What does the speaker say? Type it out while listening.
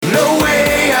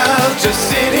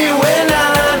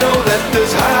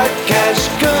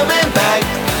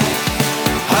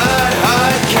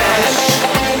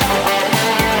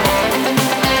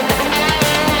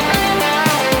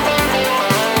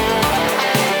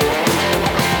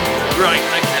Right,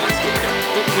 okay, let's get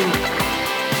going.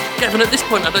 Gavin, at this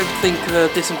point, I don't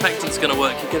think disinfectant's going to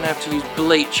work. You're going to have to use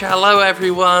bleach. Hello,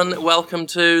 everyone. Welcome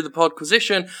to the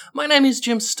Podquisition. My name is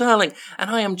Jim Sterling, and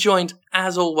I am joined,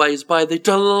 as always, by the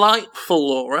delightful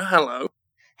Laura. Hello.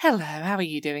 Hello, how are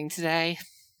you doing today?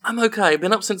 I'm okay.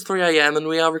 Been up since 3 a.m. and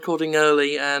we are recording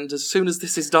early. And as soon as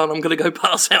this is done, I'm going to go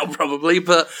pass out probably.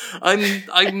 But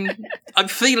I'm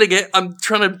feeling it. I'm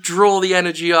trying to draw the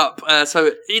energy up.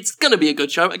 So it's going to be a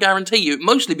good show. I guarantee you.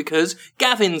 Mostly because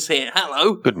Gavin's here.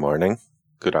 Hello. Good morning.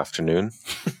 Good afternoon.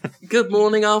 Good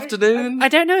morning, afternoon. I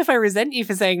don't know if I resent you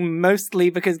for saying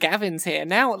mostly because Gavin's here.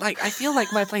 Now, I feel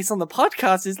like my place on the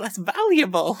podcast is less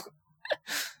valuable.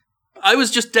 I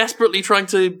was just desperately trying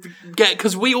to get,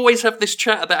 because we always have this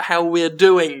chat about how we're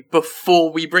doing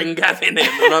before we bring Gavin in,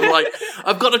 and I'm like,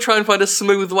 I've got to try and find a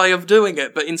smooth way of doing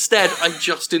it, but instead I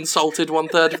just insulted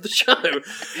 1/3 of the show.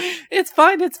 It's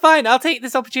fine. I'll take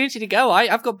this opportunity to go.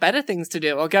 I've got better things to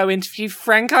do. I'll go interview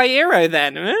Frank Iero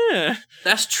then. Ugh.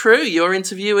 That's true, you're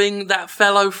interviewing that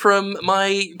fellow from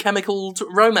My Chemical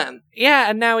Romance. Yeah,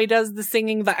 and now he does the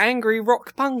singing the angry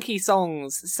rock punky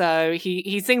songs. So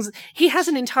he sings, he has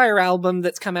an entire album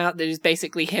that's come out that is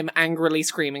basically him angrily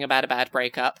screaming about a bad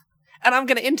breakup. And I'm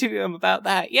going to interview him about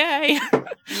that. Yay!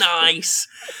 Nice.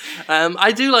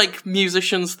 I do like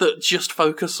musicians that just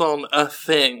focus on a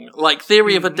thing. Like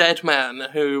Theory of a Dead Man,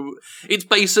 who, it's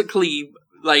basically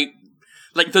like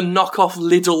the knockoff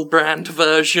Lidl brand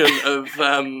version of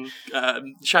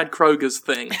Chad Kroger's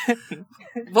thing.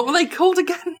 What were they called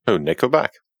again? Oh, Nickelback.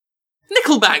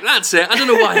 Nickelback, that's it. I don't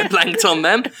know why I blanked on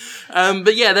them.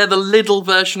 But yeah, they're the Lidl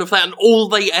version of that, and all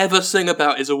they ever sing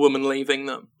about is a woman leaving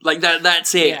them. Like,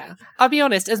 that's it. Yeah. I'll be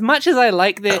honest, as much as I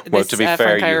like this well, to be fair,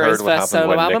 Frank you Iro's heard what first happened solo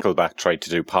when album. Nickelback tried to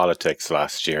do politics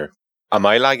last year. Am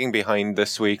I lagging behind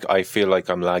this week? I feel like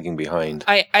I'm lagging behind.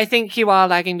 I think you are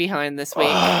lagging behind this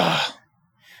week.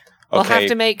 We'll have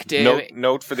to make do.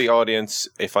 Note for the audience,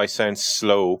 if I sound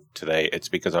slow today, it's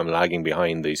because I'm lagging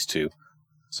behind these two.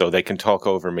 So they can talk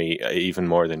over me even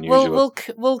more than usual.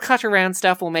 We'll cut around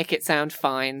stuff, we'll make it sound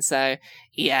fine, so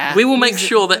yeah. We will make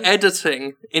sure that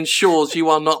editing ensures you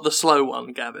are not the slow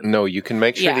one, Gavin. No, you can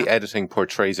make sure the editing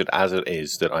portrays it as it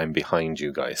is, that I'm behind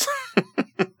you guys.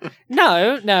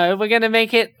 No, we're gonna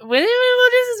make it, we'll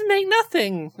just make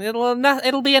nothing.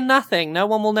 It'll be a nothing, no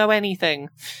one will know anything.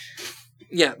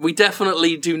 Yeah, we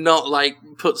definitely do not,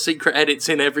 put secret edits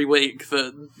in every week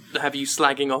that have you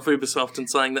slagging off Ubisoft and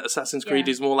saying that Assassin's Creed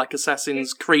is more like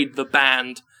Assassin's Creed the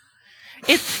band.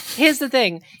 Here's the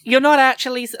thing, you're not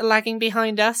actually lagging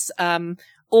behind us.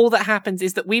 All that happens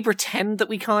is that we pretend that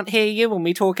we can't hear you when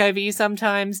we talk over you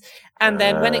sometimes, and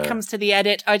then when it comes to the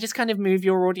edit, I just kind of move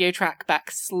your audio track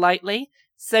back slightly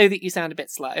so that you sound a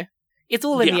bit slow. It's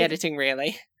all in the editing,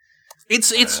 really.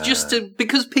 It's just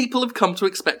because people have come to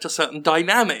expect a certain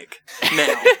dynamic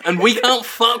now, and we can't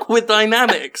fuck with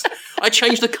dynamics. I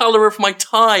changed the colour of my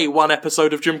tie one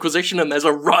episode of Jimquisition, and there's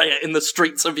a riot in the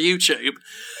streets of YouTube.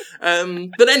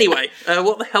 But anyway,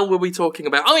 what the hell were we talking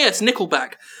about? Oh yes,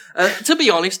 Nickelback. To be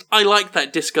honest, I liked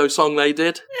that disco song they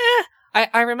did.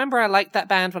 I remember I liked that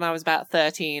band when I was about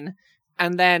 13.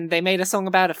 And then they made a song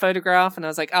about a photograph, and I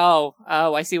was like, oh,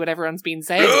 I see what everyone's been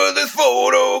saying. This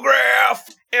photograph!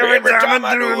 Every time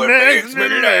I do it makes me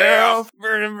laugh.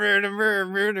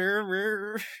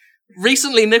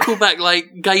 Recently,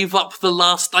 Nickelback, gave up the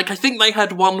last, I think they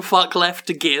had one fuck left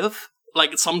to give,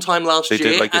 sometime last year.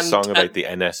 They did, a song about the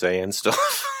NSA and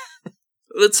stuff.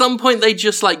 At some point, they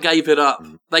just, gave it up.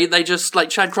 They just,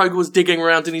 Chad Kroger was digging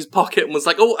around in his pocket and was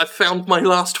like, oh, I found my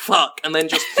last fuck, and then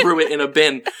just threw it in a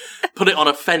bin, put it on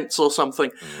a fence or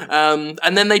something. And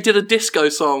then they did a disco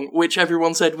song, which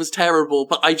everyone said was terrible,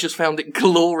 but I just found it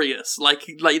glorious.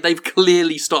 They've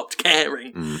clearly stopped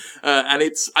caring. And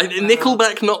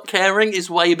Nickelback not caring is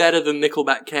way better than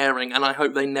Nickelback caring, and I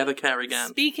hope they never care again.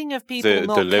 Speaking of people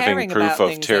not the living caring proof about of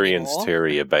things Tyrion's anymore,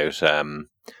 theory about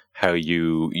how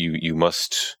you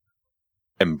must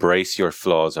embrace your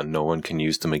flaws and no one can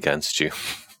use them against you.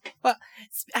 Well,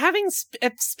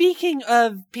 speaking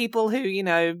of people who,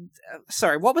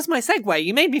 sorry, what was my segue?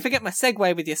 You made me forget my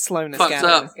segue with your slowness, Fucked Gavin.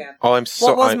 up. Oh, I'm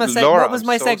so What was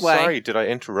my segue? Sorry, did I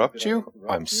interrupt you?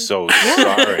 I'm so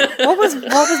sorry. What was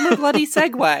my bloody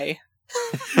segue?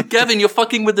 Gavin, you're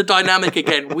fucking with the dynamic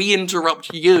again. We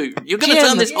interrupt you. You're going to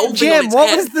turn this whole thing on its what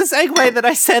head. was the segue that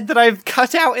I said that I've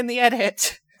cut out in the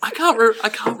edit? I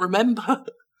can't remember.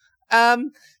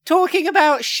 Talking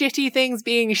about shitty things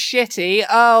being shitty.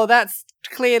 Oh, that's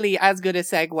clearly as good a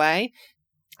segue.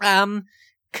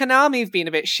 Konami've been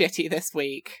a bit shitty this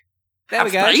week. There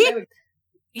we go.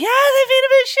 Yeah, they've been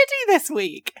a bit shitty this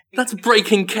week. That's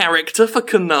breaking character for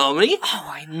Konami. Oh,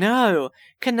 I know.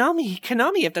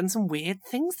 Konami have done some weird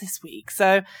things this week,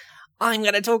 so I'm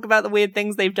going to talk about the weird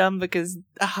things they've done because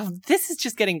this is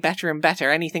just getting better and better,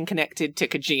 anything connected to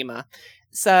Kojima.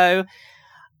 So,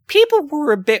 people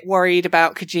were a bit worried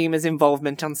about Kojima's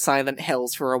involvement on Silent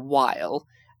Hills for a while.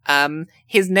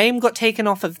 His name got taken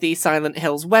off of the Silent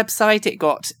Hills website, it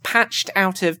got patched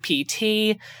out of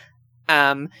PT,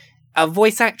 a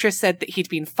voice actress said that he'd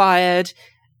been fired,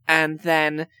 and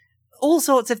then all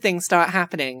sorts of things start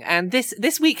happening. And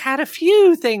this week had a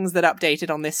few things that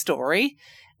updated on this story,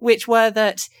 which were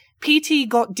that PT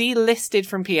got delisted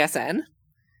from PSN.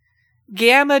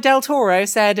 Guillermo del Toro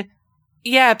said,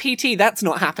 yeah, PT, that's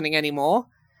not happening anymore.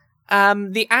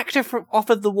 The actor off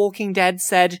of The Walking Dead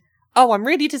said, oh, I'm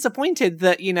really disappointed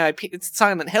that,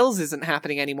 Silent Hills isn't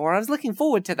happening anymore. I was looking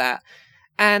forward to that.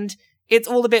 And it's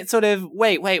all a bit sort of,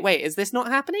 wait, is this not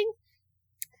happening?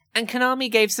 And Konami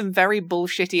gave some very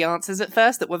bullshitty answers at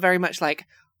first that were very much like,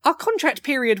 our contract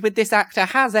period with this actor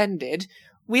has ended.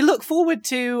 We look forward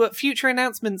to future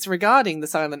announcements regarding the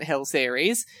Silent Hill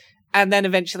series. And then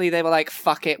eventually they were like,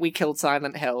 fuck it, we killed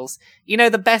Silent Hills.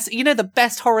 The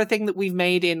best horror thing that we've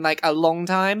made in like a long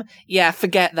time? Yeah,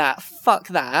 forget that. Fuck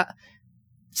that.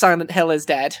 Silent Hill is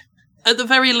dead. At the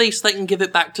very least, they can give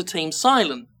it back to Team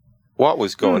Silent. What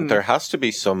was going? There has to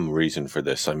be some reason for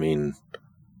this. I mean,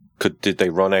 did they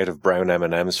run out of brown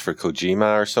M&Ms for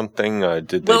Kojima or something? I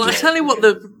tell you what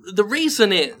the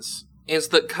reason is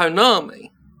that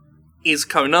Konami is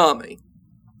Konami.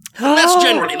 And that's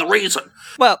generally the reason.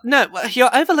 Well, no,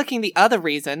 you're overlooking the other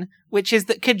reason, which is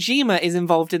that Kojima is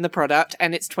involved in the product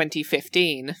and it's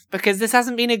 2015, because this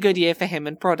hasn't been a good year for him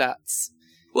and products.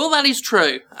 Well, that is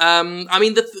true.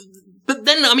 But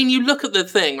then, you look at the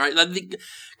thing, right?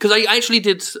 Because I actually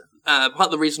did, part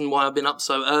of the reason why I've been up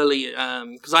so early,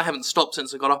 because I haven't stopped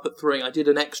since I got up at 3, I did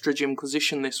an extra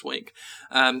Gymquisition this week,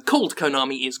 called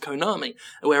Konami is Konami,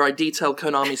 where I detail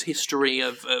Konami's history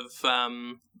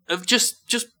of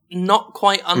just not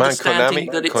quite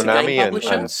understanding that it's Konami a game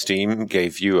publisher. And Steam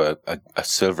gave you a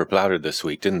silver platter this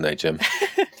week, didn't they, Jim?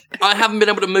 I haven't been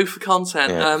able to move for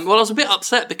content. Yeah. Well, I was a bit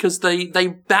upset because they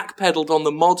backpedaled on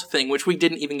the mod thing, which we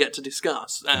didn't even get to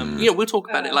discuss. We'll talk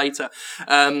about it later.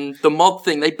 The mod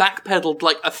thing, they backpedaled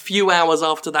like a few hours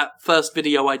after that first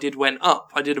video I did went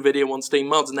up. I did a video on Steam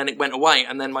mods and then it went away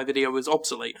and then my video was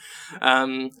obsolete.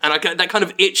 And that kind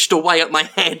of itched away at my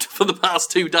head for the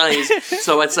past 2 days.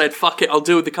 So I said, fuck it, I'll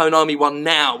do the Konami one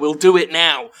now. We'll do it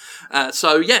now.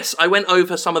 So yes, I went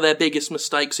over some of their biggest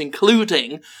mistakes,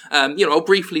 including, I'll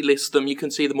briefly list them. You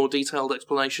can see the more detailed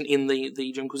explanation in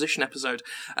the Gymquisition episode,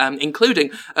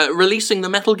 including releasing the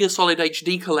Metal Gear Solid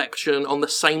HD collection on the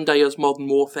same day as Modern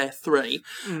Warfare 3,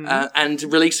 and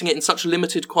releasing it in such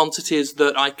limited quantities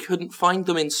that I couldn't find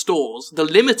them in stores. The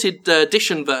limited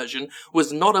edition version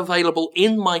was not available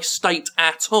in my state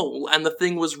at all, and the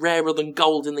thing was rarer than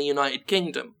gold in the United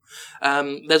Kingdom.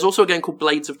 There's also a game called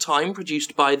Blades of Time,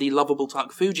 produced by the lovable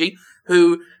Tak Fuji,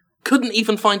 who couldn't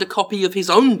even find a copy of his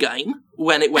own game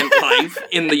when it went live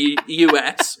in the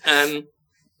US.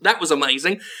 That was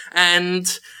amazing. And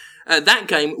that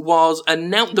game was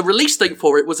announced, the release date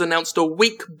for it was announced a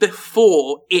week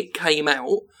before it came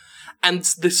out, and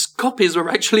the copies were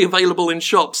actually available in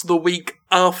shops the week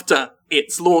after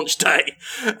its launch day.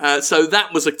 So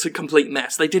that was a complete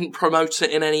mess. They didn't promote it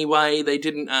in any way. They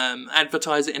didn't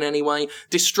advertise it in any way.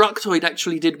 Destructoid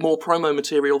actually did more promo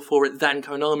material for it than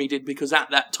Konami did, because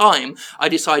at that time, I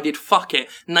decided, fuck it,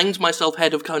 named myself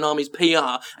head of Konami's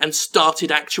PR, and started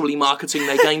actually marketing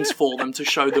their games for them to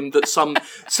show them that some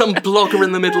blogger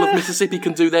in the middle of Mississippi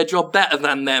can do their job better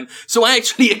than them. So I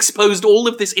actually exposed all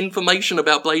of this information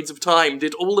about Blades of Time,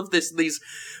 did all of these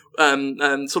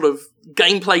sort of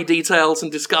gameplay details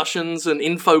and discussions and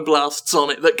info blasts on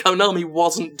it that Konami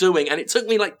wasn't doing, and it took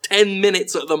me like 10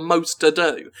 minutes at the most to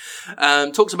do.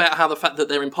 Talks about how the fact that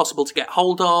they're impossible to get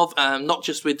hold of, not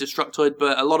just with Destructoid,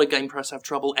 but a lot of game press have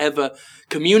trouble ever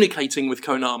communicating with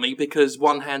Konami because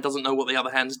one hand doesn't know what the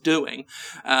other hand's doing.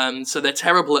 So they're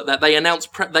terrible at that.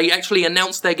 They actually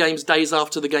announce their games days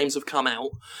after the games have come out.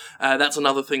 That's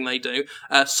another thing they do.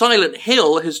 Silent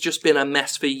Hill has just been a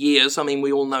mess for years. I mean,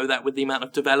 we all know that with the amount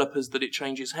of developers that it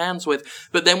changes hands with.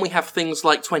 But then we have things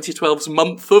like 2012's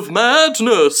Month of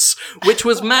Madness, which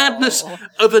was madness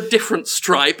of a different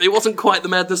stripe. It wasn't quite the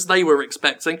madness they were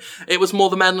expecting. It was more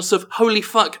the madness of, holy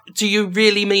fuck, do you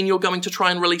really mean you're going to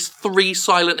try and release 3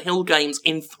 Silent Hill games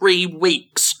in 3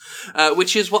 weeks?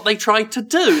 which is what they tried to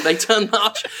do. They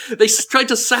tried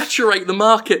to saturate the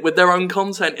market with their own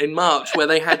content in March, where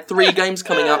they had 3 games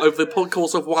coming out over the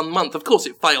course of 1 month. Of course,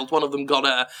 it failed. One of them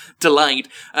got delayed.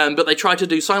 But they tried to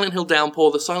do Silent Hill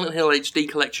Downpour, the Silent Hill HD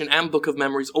Collection, and Book of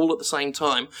Memories all at the same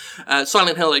time.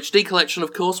 Silent Hill HD Collection,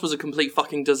 of course, was a complete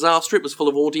fucking disaster. It was full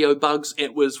of audio bugs.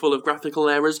 It was full of graphical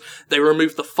errors. They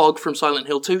removed the fog from Silent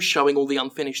Hill 2, showing all the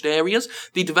unfinished areas.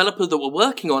 The developers that were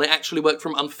working on it actually worked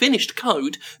from unfinished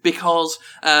code because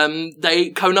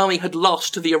Konami had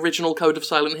lost the original code of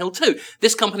Silent Hill 2.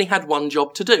 This company had one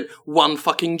job to do. One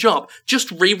fucking job.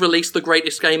 Just re-release the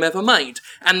greatest game ever made.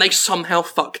 And they somehow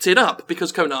fucked it up,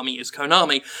 because Konami is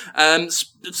Konami.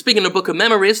 Speaking of Book of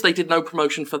Memories, they did no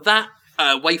promotion for that.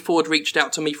 WayForward reached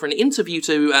out to me for an interview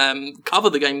to cover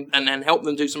the game and help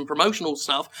them do some promotional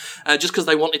stuff, just because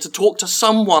they wanted to talk to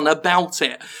someone about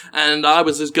it. And I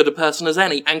was as good a person as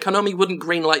any. And Konami wouldn't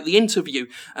greenlight the interview,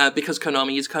 because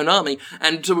Konami is Konami.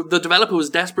 And the developer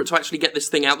was desperate to actually get this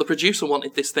thing out. The producer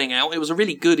wanted this thing out. It was a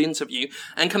really good interview.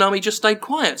 And Konami just stayed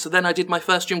quiet. So then I did my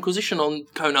first Jimquisition on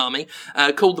Konami,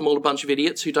 called them all a bunch of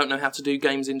idiots who don't know how to do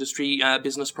games industry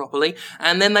business properly.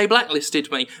 And then they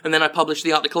blacklisted me. And then I published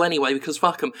the article anyway, because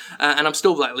fuck them, and I'm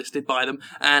still blacklisted by them,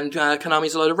 and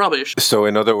Konami's a load of rubbish. So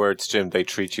in other words, Jim, they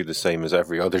treat you the same as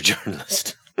every other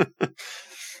journalist.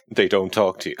 They don't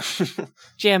talk to you.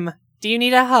 Jim, do you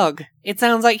need a hug? It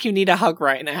sounds like you need a hug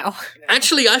right now.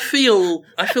 Actually, I feel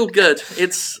good.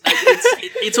 It's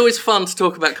always fun to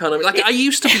talk about Konami. Like, I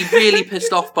used to be really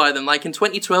pissed off by them. Like in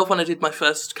 2012, when I did my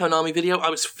first Konami video, I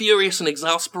was furious and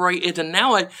exasperated, and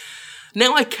now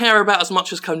I care about as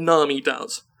much as Konami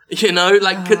does. You know,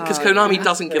 like, because Konami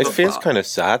doesn't give a fuck. It feels kind of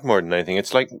sad more than anything.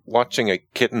 It's like watching a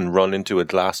kitten run into a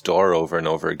glass door over and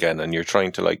over again, and you're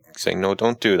trying to, like, say, no,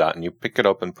 don't do that. And you pick it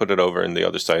up and put it over in the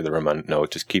other side of the room, and no,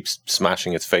 it just keeps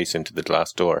smashing its face into the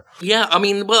glass door. Yeah,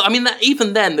 that,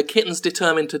 even then, the kitten's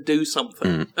determined to do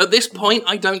something. At this point,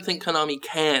 I don't think Konami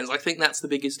cares. I think that's the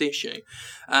biggest issue.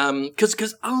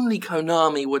 Because only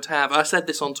Konami would have, I said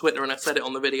this on Twitter and I said it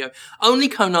on the video, only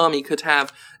Konami could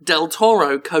have Del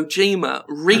Toro, Kojima,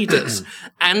 Readers,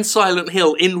 and Silent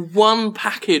Hill in one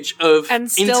package of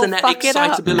internet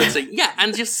excitability. Yeah,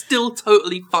 and just still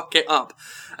totally fuck it up.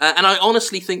 And I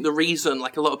honestly think the reason,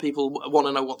 like a lot of people want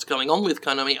to know what's going on with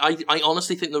Konami, I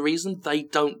honestly think the reason they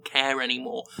don't care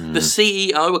anymore. The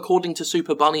CEO, according to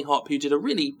Super Bunny Hop, who did a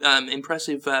really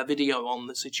impressive video on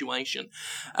the situation,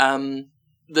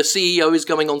 the CEO is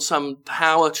going on some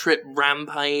power trip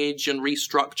rampage and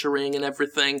restructuring and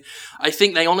everything. I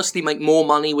think they honestly make more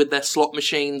money with their slot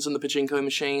machines and the pachinko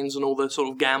machines and all the sort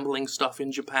of gambling stuff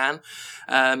in Japan.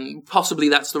 Possibly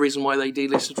that's the reason why they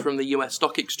delisted from the US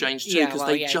stock exchange too,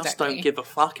 because don't give a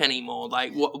fuck anymore.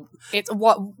 Like, what? It's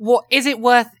what is it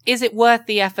worth? Is it worth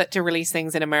the effort to release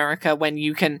things in America when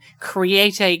you can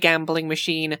create a gambling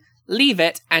machine, leave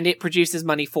it, and it produces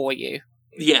money for you?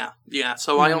 Yeah.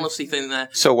 So I honestly think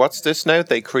that. So what's this now?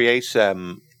 They create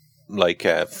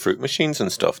fruit machines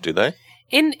and stuff, do they?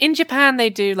 In Japan, they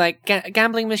do like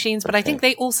gambling machines, but I think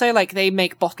they also they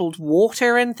make bottled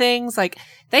water and things. Like,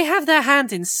 they have their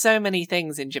hands in so many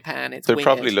things in Japan. They're weird.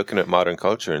 Probably looking at modern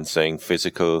culture and saying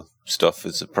physical stuff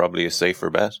is probably a safer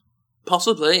bet.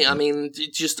 Possibly. I mean,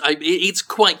 it's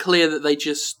quite clear that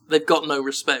they've got no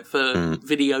respect for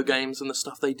video games and the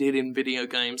stuff they did in video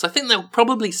games. I think they'll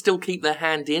probably still keep their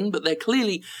hand in, but they're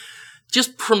clearly,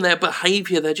 just from their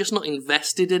behaviour, they're just not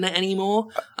invested in it anymore.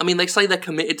 I mean, they say they're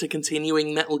committed to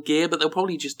continuing Metal Gear, but they'll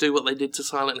probably just do what they did to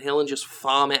Silent Hill and just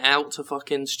farm it out to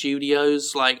fucking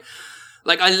studios. Like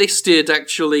I listed,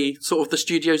 actually, sort of the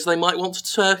studios they might want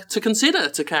to consider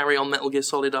to carry on Metal Gear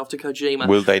Solid after Kojima.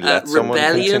 Will they let someone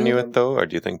continue it, though? Or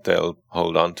do you think they'll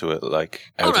hold on to it,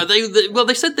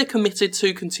 they said they're committed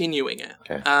to continuing it.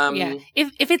 Okay.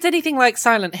 If it's anything like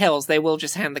Silent Hills, they will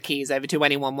just hand the keys over to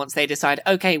anyone once they decide,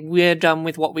 okay, we're done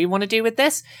with what we want to do with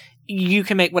this. You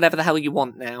can make whatever the hell you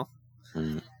want now.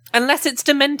 Unless it's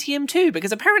Dementium 2,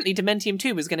 because apparently Dementium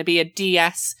 2 was going to be a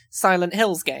DS Silent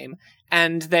Hills game.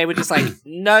 And they were just like,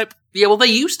 nope. Yeah, well, they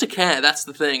used to care. That's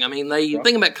the thing. I mean, the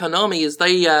thing about Konami is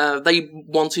they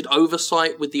wanted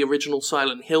oversight with the original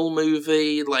Silent Hill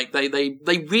movie. Like, they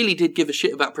really did give a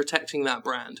shit about protecting that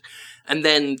brand, and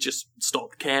then just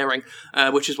stopped caring.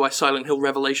 Which is why Silent Hill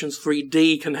Revelations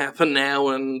 3D can happen now,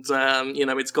 and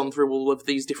it's gone through all of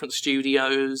these different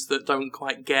studios that don't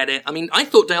quite get it. I mean, I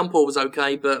thought Downpour was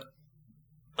okay, but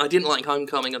I didn't like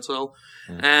Homecoming at all,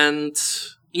 and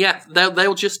Yeah,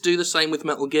 they'll just do the same with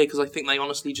Metal Gear, because I think they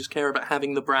honestly just care about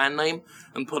having the brand name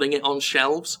and putting it on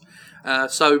shelves.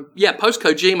 So, yeah,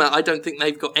 post-Kojima, I don't think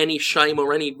they've got any shame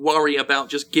or any worry about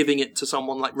just giving it to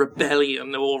someone like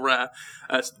Rebellion or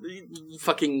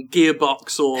fucking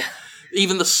Gearbox or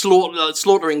even the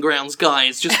Slaughtering Grounds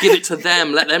guys. Just give it to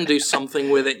them, let them do something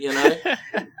with it, you know?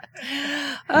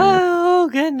 Oh,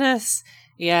 goodness.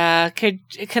 Yeah,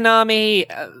 Konami,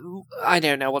 I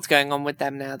don't know what's going on with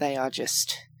them now. They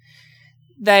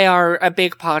are a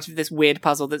big part of this weird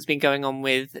puzzle that's been going on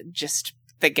with just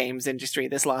the games industry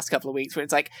this last couple of weeks, where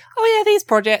it's like, oh yeah, these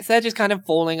projects, they're just kind of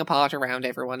falling apart around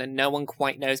everyone and no one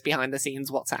quite knows behind the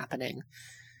scenes what's happening.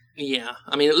 Yeah,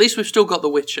 I mean, at least we've still got The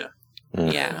Witcher.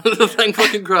 Yeah. Thank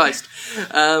fucking Christ.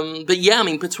 But yeah, I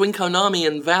mean, between Konami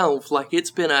and Valve, like,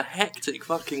 it's been a hectic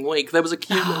fucking week. There was a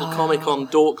cute little comic on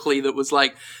Dorkly that was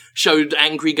like, showed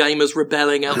angry gamers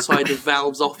rebelling outside of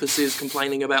Valve's offices,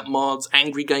 complaining about mods,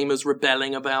 angry gamers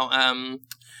rebelling about,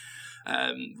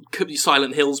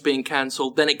 Silent Hill's being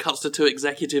cancelled. Then it cuts to two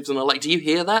executives and they're like, do you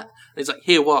hear that? And he's like,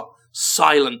 hear what?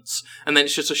 Silence. And then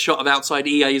it's just a shot of outside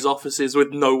EA's offices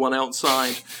with no one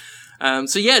outside.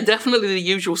 So yeah, definitely the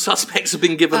usual suspects have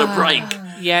been given a break.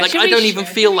 Yeah, like, I don't even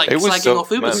feel like slagging off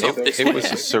Ubisoft this It week. was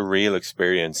a surreal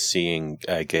experience seeing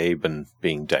Gabe and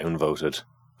being downvoted.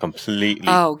 Completely.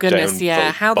 Oh goodness,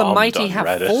 yeah. How the mighty have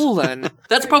Reddit. fallen.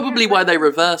 That's probably why they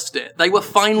reversed it. They were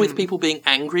fine with people being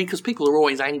angry, because people are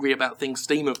always angry about things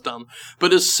Steam have done.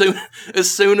 But as soon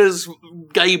as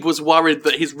Gabe was worried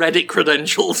that his Reddit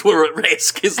credentials were at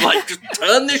risk, it's like, just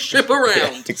turn this ship around.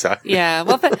 Yeah, exactly. Yeah,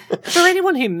 well, for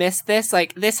anyone who missed this,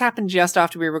 like, this happened just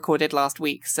after we recorded last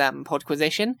week's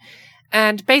Podquisition.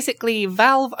 And basically,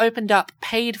 Valve opened up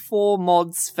paid-for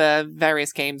mods for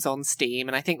various games on Steam,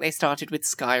 and I think they started with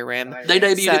Skyrim. They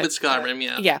debuted it with Skyrim,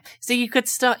 yeah. Yeah, so you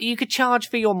could charge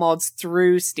for your mods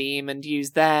through Steam and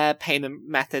use their payment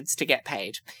methods to get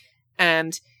paid.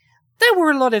 And there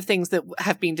were a lot of things that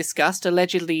have been discussed.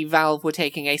 Allegedly, Valve were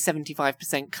taking a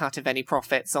 75% cut of any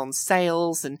profits on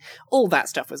sales, and all that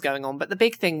stuff was going on. But the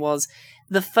big thing was,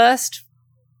 the first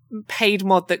paid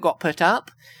mod that got put up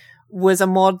was a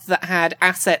mod that had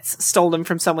assets stolen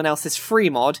from someone else's free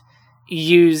mod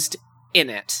used in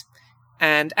it.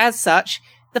 And as such,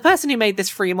 the person who made this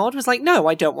free mod was like, no,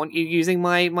 I don't want you using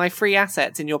my free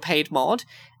assets in your paid mod.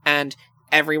 And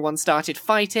everyone started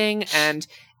fighting, and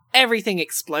everything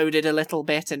exploded a little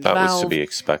bit. And That Valve... was to be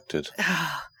expected.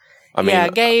 I mean, yeah,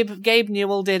 Gabe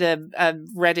Newell did a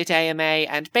Reddit AMA,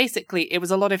 and basically it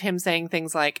was a lot of him saying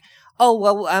things like, oh,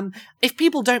 well, if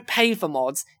people don't pay for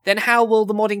mods, then how will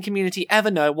the modding community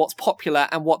ever know what's popular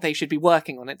and what they should be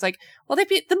working on? It's like, well,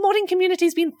 the modding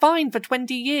community's been fine for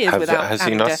 20 years without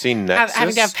having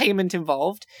to have payment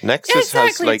involved. Nexus yeah,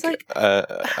 exactly.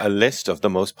 has a list of the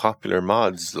most popular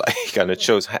mods, like, and it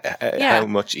shows how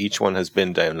much each one has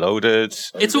been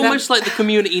downloaded. It's almost like the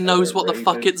community knows what the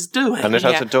fuck it's doing. And it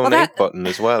has a donate button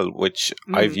as well, which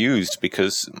I've used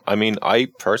because, I mean, I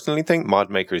personally think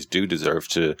mod makers do deserve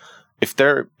to...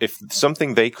 If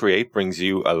something they create brings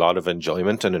you a lot of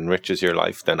enjoyment and enriches your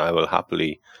life, then I will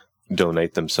happily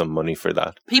donate them some money for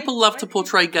that. People love to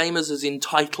portray gamers as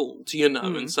entitled, you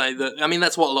know, and say that, I mean,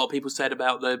 that's what a lot of people said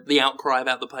about the outcry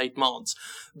about the paid mods.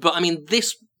 But I mean,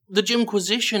 the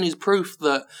Jimquisition is proof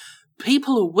that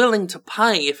people are willing to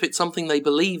pay if it's something they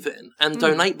believe in, and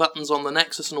donate buttons on the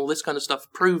Nexus and all this kind of stuff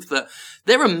prove that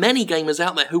there are many gamers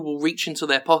out there who will reach into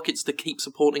their pockets to keep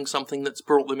supporting something that's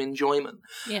brought them enjoyment.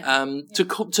 Yeah.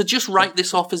 To just write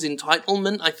this off as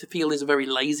entitlement, I feel is a very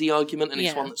lazy argument, and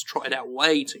it's one that's trotted out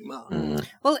way too much.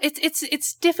 Well,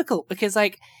 it's difficult because,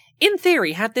 like, in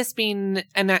theory, had this been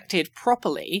enacted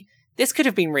properly, this could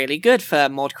have been really good for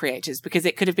mod creators, because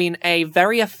it could have been a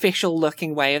very official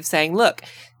looking way of saying, look,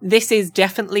 this is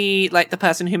definitely like the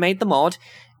person who made the mod.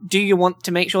 Do you want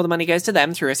to make sure the money goes to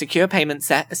them through a secure payment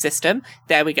system?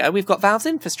 There we go. We've got Valve's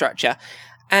infrastructure.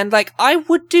 And like, I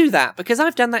would do that because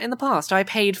I've done that in the past.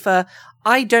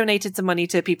 I donated some money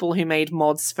to people who made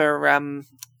mods for,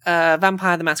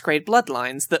 Vampire the Masquerade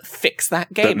Bloodlines that fix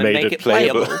that game and make it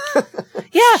playable.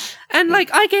 Yeah, and like,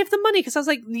 I gave them money because I was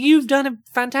like, you've done a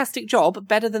fantastic job,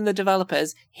 better than the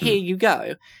developers, here you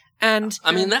go. And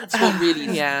I mean, that's what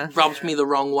really rubbed me the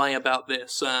wrong way about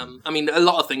this. I mean, a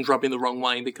lot of things rubbed me the wrong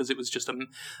way because it was just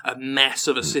a mess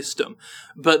of a system.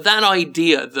 But that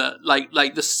idea that like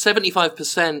the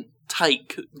 75%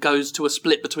 take goes to a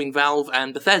split between Valve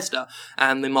and Bethesda,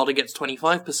 and the modder gets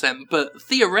 25%. But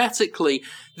theoretically,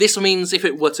 this means if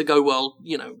it were to go, well,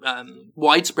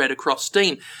 widespread across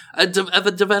Steam, a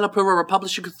developer or a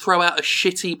publisher could throw out a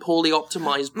shitty, poorly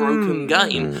optimized, broken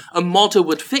game, a modder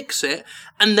would fix it,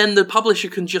 and then the publisher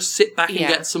can just sit back and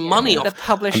get some money off. The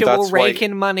publisher will rake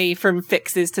in money from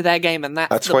fixes to their game, and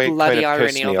that's the bloody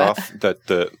irony of it. Off that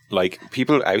the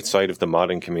people outside of the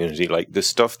modding community, the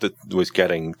stuff that was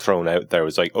getting thrown out there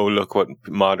was like, oh, look what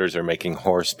modders are making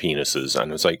horse penises,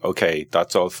 and it was like, okay,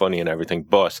 that's all funny and everything,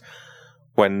 but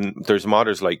when there's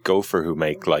modders like Gopher who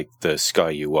make the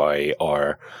Sky UI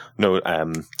or the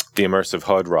immersive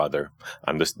HUD rather,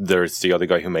 and there's the other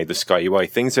guy who made the Sky UI,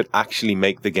 things that actually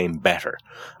make the game better,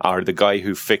 or the guy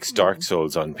who fixed Dark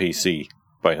Souls on PC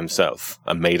by himself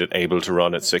and made it able to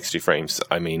run at 60 frames.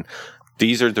 I mean,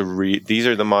 these are the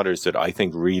modders that I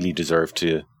think really deserve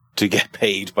to get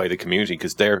paid by the community,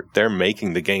 because they're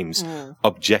making the games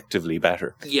objectively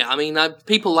better. Yeah, I mean,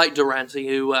 people like Durante,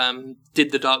 who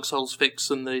did the Dark Souls fix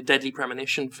and the Deadly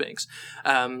Premonition fix,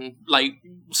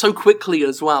 so quickly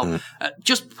as well,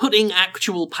 just putting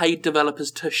actual paid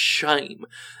developers to shame.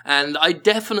 And I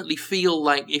definitely feel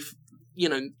like if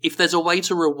there's a way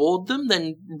to reward them,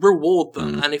 then reward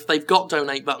them. And if they've got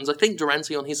donate buttons, I think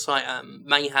Durante on his site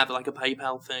may have a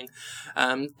PayPal thing.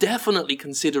 Definitely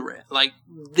consider it.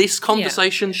 This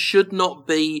conversation should not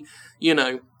be,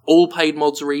 all paid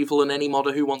mods are evil and any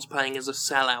modder who wants paying is a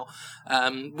sellout.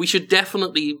 We should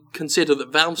definitely consider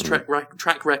that Valve's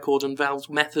track record and Valve's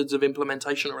methods of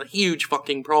implementation are a huge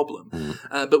fucking problem.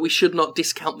 But we should not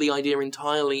discount the idea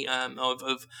entirely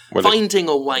of finding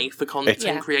a way for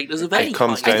content creators of any kind. It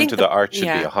comes down to the art should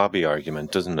be a hobby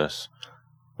argument, doesn't it?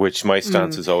 Which my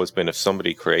stance has always been, if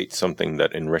somebody creates something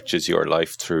that enriches your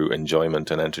life through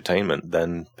enjoyment and entertainment,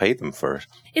 then pay them for it.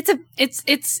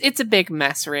 It's a big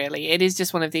mess, really. It is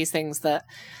just one of these things that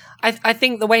I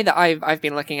think the way that I've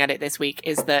been looking at it this week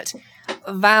is that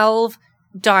Valve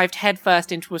dived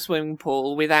headfirst into a swimming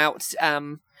pool without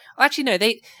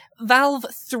Valve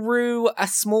threw a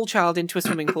small child into a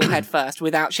swimming pool headfirst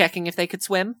without checking if they could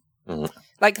swim.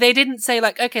 They didn't say,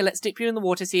 okay, let's dip you in the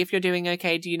water, see if you're doing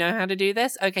okay. Do you know how to do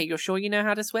this? Okay, you're sure you know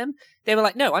how to swim? They were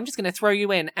like, no, I'm just going to throw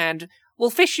you in, and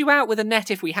we'll fish you out with a net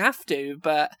if we have to,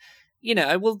 but,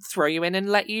 we'll throw you in and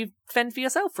let you fend for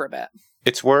yourself for a bit.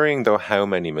 It's worrying, though, how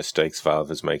many mistakes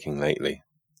Valve is making lately.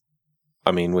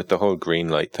 I mean, with the whole green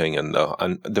light thing, and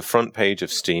the front page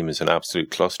of Steam is an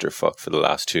absolute clusterfuck for the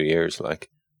last 2 years,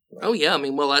 Oh yeah, I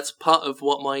mean, well, that's part of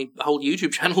what my whole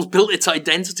YouTube channel's built its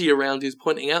identity around, is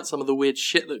pointing out some of the weird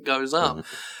shit that goes up.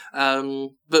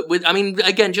 But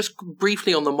again, just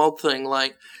briefly on the mod thing,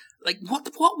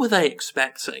 what were they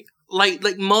expecting?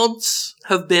 Mods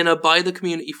have been a by the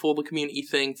community for the community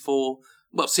thing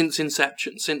since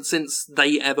inception, since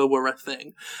they ever were a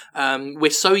thing.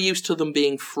 We're so used to them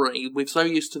being free. We're so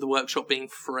used to the workshop being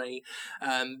free.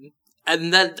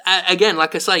 And then, again,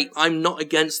 like I say, I'm not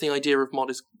against the idea of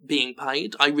modders being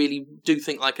paid. I really do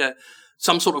think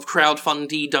some sort of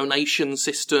crowdfundy donation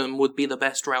system would be the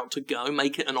best route to go.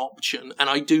 Make it an option. And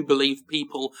I do believe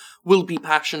people will be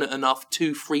passionate enough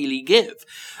to freely give.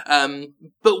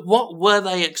 But what were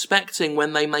they expecting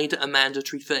when they made it a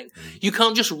mandatory thing? You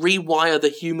can't just rewire the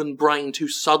human brain to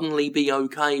suddenly be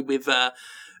okay with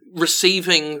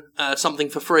receiving something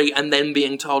for free and then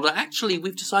being told, actually,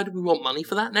 we've decided we want money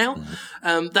for that now.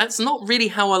 That's not really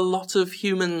how a lot of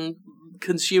human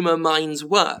consumer minds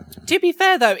work. To be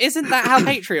fair, though, isn't that how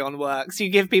Patreon works? You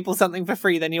give people something for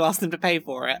free, then you ask them to pay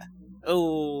for it.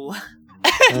 Oh,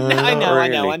 I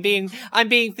know. I'm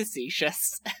being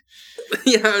facetious.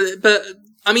 Yeah, but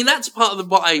I mean, that's part of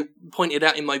what I pointed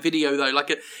out in my video, though.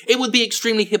 It would be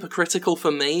extremely hypocritical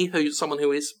for me, someone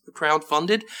who is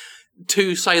crowdfunded,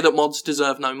 to say that mods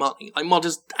deserve no money.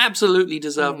 Modders absolutely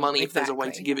deserve money if there's a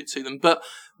way to give it to them. But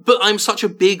I'm such a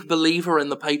big believer in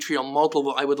the Patreon model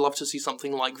that I would love to see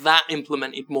something like that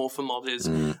implemented more for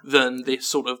modders than this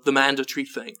sort of the mandatory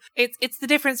thing. It's the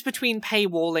difference between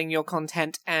paywalling your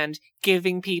content and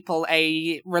giving people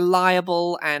a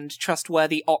reliable and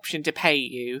trustworthy option to pay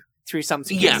you through some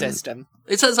secure system.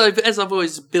 It's as I've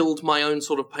always built my own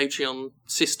sort of Patreon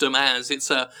system as. It's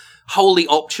a wholly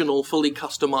optional, fully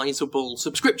customizable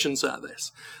subscription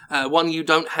service. One you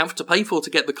don't have to pay for to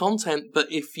get the content,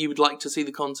 but if you would like to see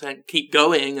the content keep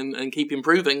going and keep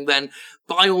improving, then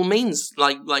by all means,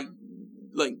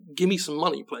 give me some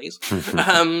money, please.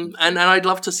 And I'd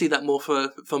love to see that more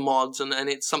for mods, and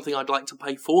it's something I'd like to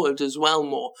pay forward as well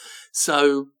more.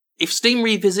 So if Steam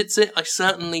revisits it, I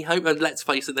certainly hope, and let's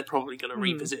face it, they're probably going to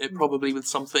revisit it, probably with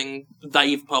something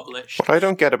they've published. What I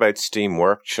don't get about Steam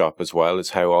Workshop as well is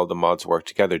how all the mods work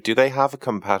together. Do they have a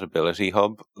compatibility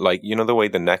hub? Like, you know the way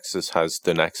the Nexus has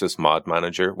the Nexus Mod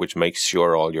Manager, which makes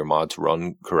sure all your mods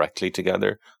run correctly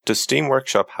together? Does Steam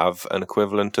Workshop have an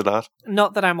equivalent to that?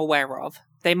 Not that I'm aware of.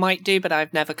 They might do, but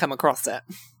I've never come across it.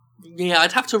 Yeah,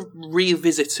 I'd have to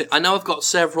revisit it. I know I've got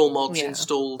several mods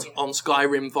installed on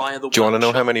Skyrim via the. Do you want to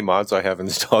know how many mods I have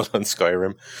installed on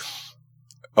Skyrim?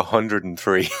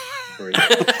 103.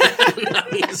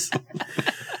 Nice.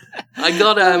 I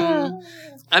got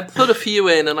I put a few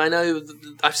in, and I know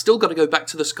I've still got to go back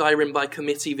to the Skyrim by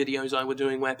committee videos I were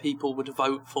doing, where people would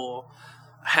vote for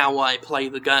how I play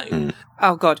the game.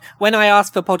 Oh god, when I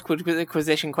ask for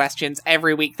Podquisition questions,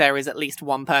 every week there is at least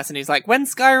one person who's like,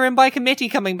 when's Skyrim by committee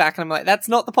coming back? And I'm like, that's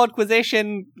not the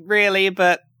Podquisition, really,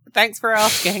 but thanks for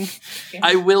asking.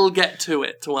 I will get to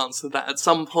it to answer that at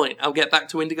some point. I'll get back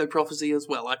to Indigo Prophecy as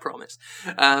well, I promise.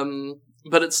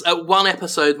 But it's at one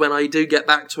episode when I do get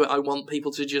back to it, I want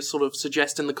people to just sort of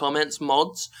suggest in the comments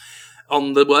mods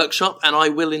on the workshop, and I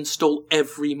will install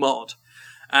every mod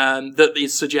that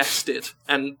is suggested,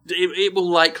 and it will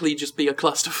likely just be a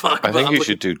clusterfuck. I think you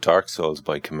should do Dark Souls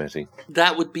by committee.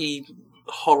 That would be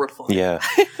horrifying. Yeah.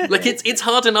 Like, it's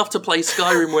hard enough to play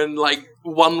Skyrim when, like,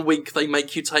 1 week they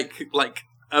make you take, like,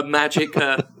 a magic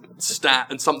stat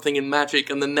and something in magic,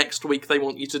 and the next week they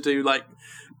want you to do, like,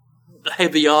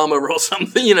 heavy armor or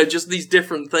something, you know, just these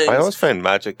different things. I always found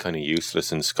magic kind of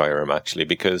useless in Skyrim, actually,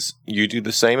 because you do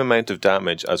the same amount of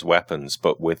damage as weapons,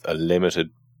 but with a limited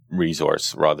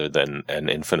resource rather than an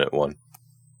infinite one.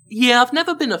 Yeah, I've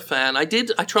never been a fan. I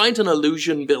tried an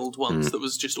illusion build once that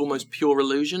was just almost pure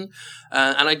illusion,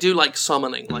 and I do like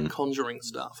summoning, like conjuring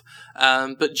stuff.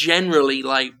 But generally,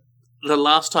 like, the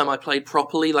last time I played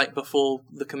properly, like before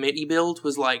the committee build,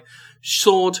 was like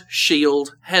sword,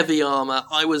 shield, heavy armor.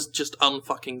 I was just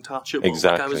unfucking touchable.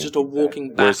 Exactly. Like, I was just a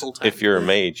walking Whereas battle tank. if you're a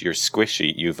mage, you're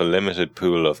squishy, you've a limited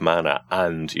pool of mana,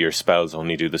 and your spells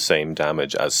only do the same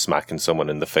damage as smacking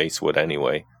someone in the face would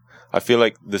anyway. I feel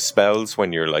like the spells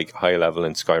when you're like high level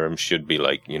in Skyrim should be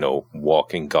like, you know,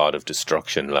 walking god of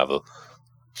destruction level.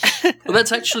 Well,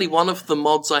 that's actually one of the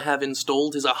mods I have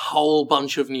installed, is a whole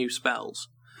bunch of new spells.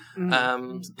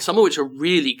 Some of which are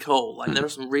really cool. Like, there are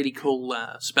some really cool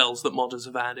spells that modders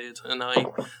have added, and I,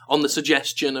 on the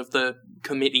suggestion of the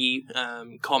committee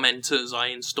commenters, I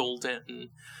installed it, and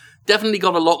definitely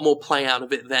got a lot more play out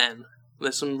of it then.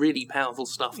 There's some really powerful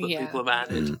stuff that people have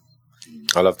added.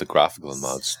 I love the graphical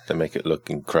mods. They make it look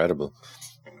incredible.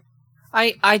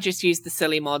 I just use the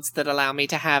silly mods that allow me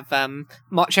to have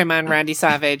Macho Man Randy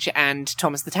Savage and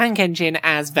Thomas the Tank Engine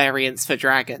as variants for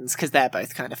dragons, because they're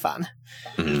both kind of fun.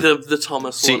 The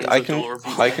Thomas one is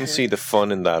adorable. I can see the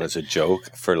fun in that as a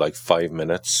joke for like 5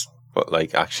 minutes, but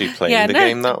like actually playing the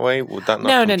game that way, would that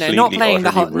not completely not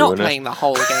playing the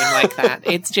whole game like that.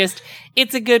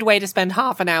 It's a good way to spend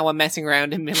half an hour messing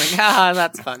around and being like,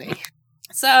 that's funny.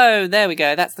 So there we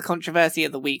go. That's the controversy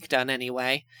of the week done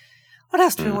anyway. What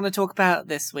else do we want to talk about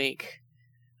this week?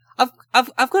 I've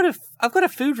got a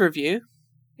food review.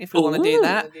 If we want to do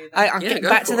that, I'll get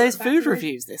back to those food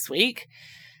reviews this week.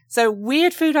 So,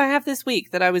 weird food I have this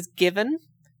week that I was given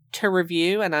to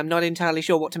review, and I'm not entirely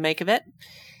sure what to make of it.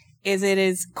 It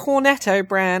is Cornetto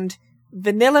brand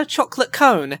vanilla chocolate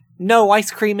cone, no ice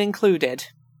cream included.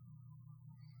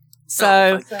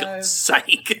 So, for God's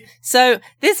sake. So,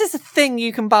 this is a thing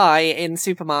you can buy in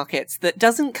supermarkets that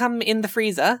doesn't come in the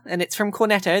freezer, and it's from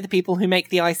Cornetto, the people who make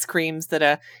the ice creams that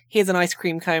are, here's an ice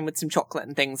cream cone with some chocolate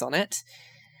and things on it.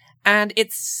 And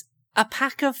it's a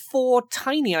pack of 4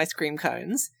 tiny ice cream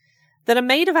cones that are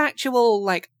made of actual,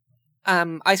 like,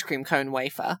 ice cream cone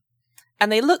wafer.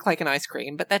 And they look like an ice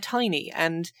cream, but they're tiny,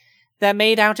 and they're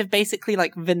made out of basically,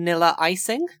 like, vanilla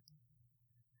icing.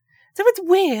 So it's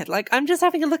weird. Like, I'm just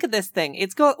having a look at this thing.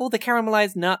 It's got all the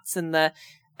caramelized nuts and the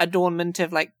adornment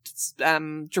of, like,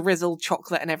 drizzled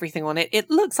chocolate and everything on it. It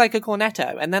looks like a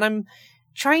Cornetto. And then I'm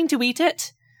trying to eat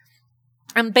it.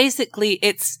 And basically,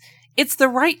 it's the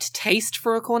right taste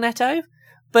for a Cornetto,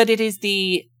 but it is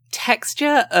the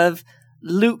texture of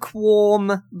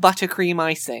lukewarm buttercream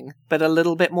icing, but a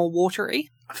little bit more watery.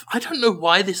 I don't know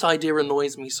why this idea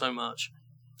annoys me so much.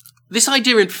 This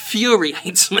idea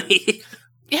infuriates me.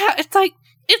 Yeah, it's like,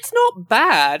 it's not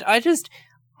bad. I just,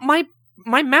 my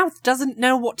mouth doesn't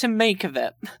know what to make of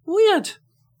it. Weird.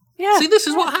 Yeah. See, this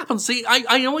is what happens. See,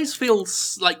 I always feel,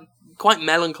 like, quite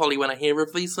melancholy when I hear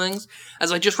of these things,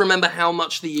 as I just remember how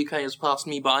much the UK has passed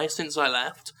me by since I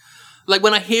left. Like,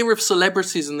 when I hear of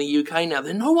celebrities in the UK now,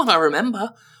 they're no one I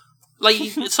remember. Like,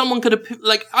 someone could have,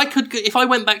 like, I could, if I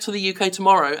went back to the UK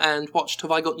tomorrow and watched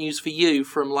Have I Got News for You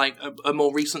from, like, a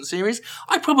more recent series,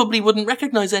 I probably wouldn't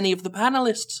recognise any of the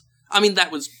panellists. I mean,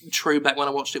 that was true back when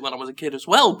I watched it when I was a kid as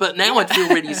well, but now I'd feel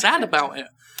really sad about it.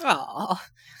 Oh,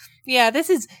 yeah,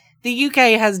 the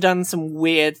UK has done some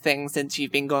weird things since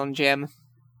you've been gone, Jim.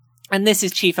 And this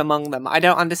is chief among them. I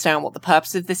don't understand what the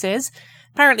purpose of this is.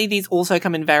 Apparently these also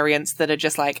come in variants that are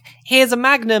just like, here's a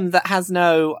Magnum that has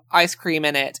no ice cream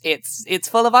in it. It's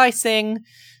full of icing.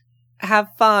 Have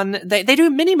fun. They do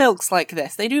mini milks like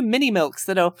this. They do mini milks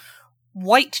that are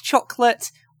white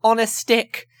chocolate on a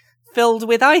stick filled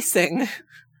with icing.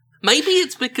 Maybe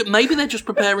it's because maybe they're just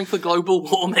preparing for global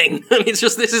warming. It's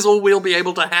just this is all we'll be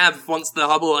able to have once the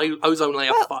Hubble ozone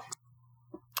layer fucked.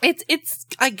 It's.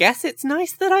 I guess it's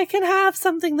nice that I can have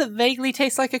something that vaguely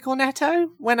tastes like a Cornetto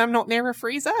when I'm not near a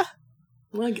freezer.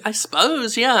 Well, I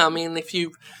suppose, yeah. I mean, if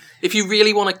you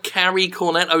really want to carry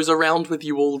Cornettos around with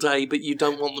you all day, but you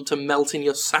don't want them to melt in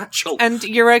your satchel, and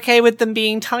you're okay with them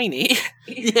being tiny,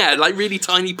 yeah, like really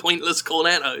tiny, pointless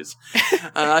Cornettos.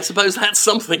 I suppose that's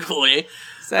something for you.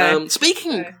 So,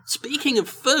 speaking of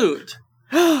food,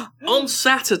 on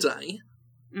Saturday.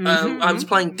 I was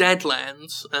playing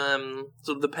Deadlands,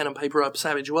 sort of the pen and paper up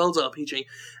Savage Worlds RPG,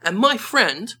 and my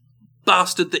friend,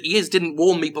 bastard that he is, didn't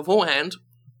warn me beforehand,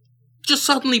 just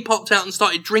suddenly popped out and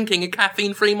started drinking a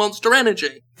caffeine-free Monster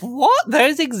Energy. What?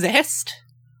 Those exist?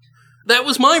 That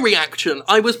was my reaction.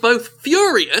 I was both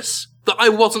furious that I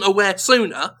wasn't aware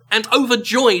sooner, and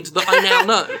overjoyed that I now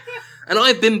know. And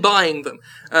I've been buying them,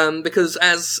 because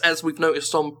as we've noted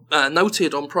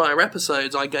on prior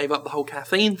episodes, I gave up the whole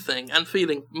caffeine thing, and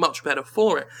feeling much better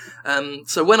for it.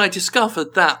 So when I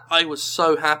discovered that, I was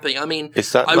so happy. I mean,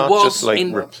 is that not just like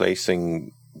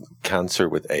replacing cancer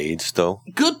with AIDS, though?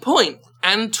 Good point,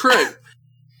 and true.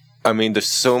 I mean,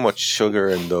 there's so much sugar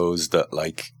in those that,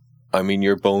 like, I mean,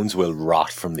 your bones will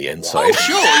rot from the inside. Oh,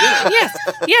 sure, yeah.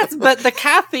 yes, but the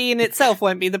caffeine itself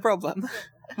won't be the problem.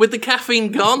 With the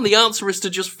caffeine gone, the answer is to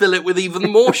just fill it with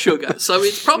even more sugar. So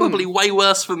it's probably way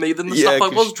worse for me than the stuff I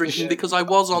was drinking because I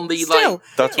was on the,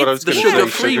 that's what I was going to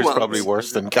say. Sugar's probably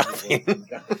worse than caffeine.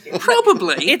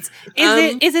 Probably. Is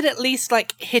it at least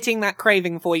like hitting that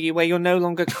craving for you where you're no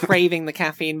longer craving the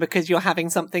caffeine because you're having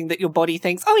something that your body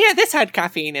thinks, oh yeah, this had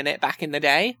caffeine in it back in the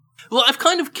day? Well, I've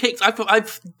kind of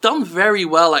I've done very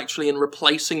well, actually, in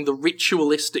replacing the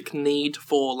ritualistic need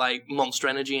for, like, Monster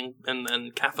Energy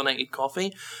and caffeinated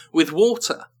coffee with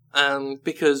water,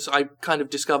 because I kind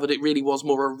of discovered it really was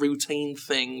more a routine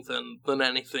thing than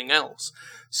anything else.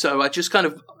 So I just kind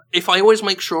of, if I always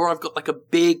make sure I've got, like, a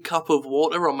big cup of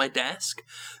water on my desk,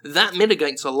 that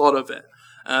mitigates a lot of it.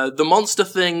 The Monster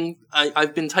thing,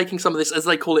 I've been taking some of this, as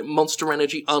they call it, Monster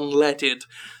Energy Unleaded.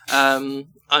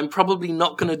 I'm probably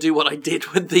not going to do what I did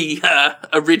with the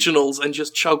originals and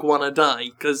just chug one a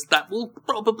day, because that will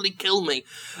probably kill me.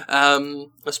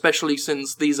 Especially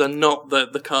since these are not the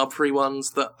carb-free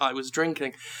ones that I was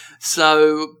drinking.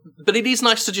 So, but it is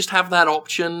nice to just have that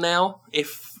option now,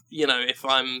 if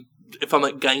I'm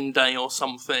at game day or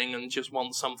something and just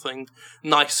want something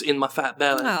nice in my fat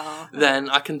belly, then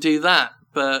I can do that.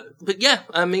 But yeah,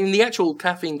 I mean, the actual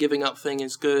caffeine giving up thing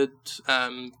is good.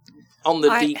 On the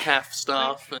decaf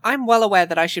stuff. I'm well aware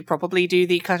that I should probably do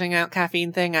the cutting out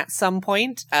caffeine thing at some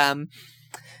point.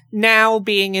 Now,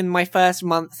 being in my first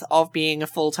month of being a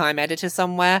full-time editor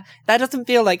somewhere, that doesn't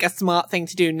feel like a smart thing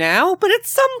to do now, but at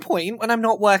some point, when I'm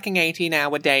not working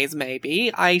 18-hour days,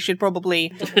 maybe, I should probably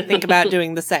think about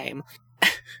doing the same.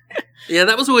 Yeah,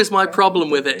 that was always my problem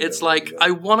with it. It's like,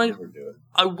 I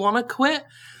wanna quit,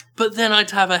 but then I'd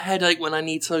have a headache when I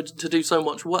need to do so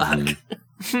much work.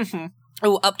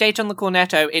 Oh, update on the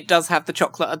Cornetto, it does have the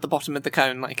chocolate at the bottom of the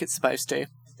cone like it's supposed to.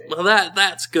 Well,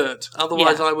 that's good.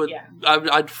 Otherwise,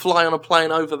 I'd fly on a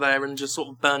plane over there and just sort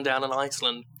of burn down in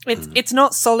Iceland. It's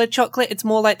not solid chocolate, it's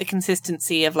more like the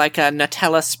consistency of like a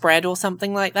Nutella spread or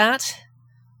something like that.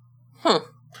 Huh.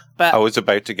 But I was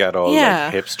about to get all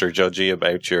like hipster judgy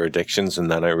about your addictions,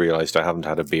 and then I realised I haven't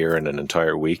had a beer in an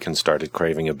entire week and started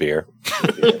craving a beer.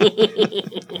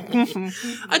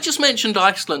 I just mentioned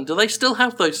Iceland. Do they still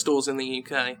have those stores in the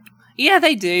UK? Yeah,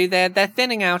 they do. They're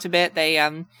thinning out a bit. They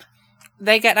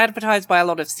get advertised by a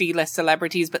lot of C-list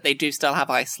celebrities, but they do still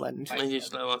have Iceland.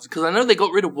 Because I know they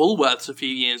got rid of Woolworths a few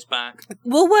years back.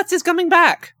 Woolworths is coming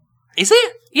back. Is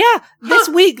it? Yeah, this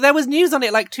week there was news on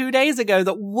it like 2 days ago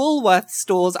that Woolworths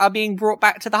stores are being brought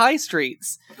back to the high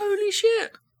streets. Holy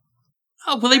shit.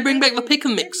 Oh, will they bring back the pick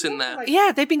and mix in there?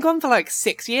 Yeah, they've been gone for like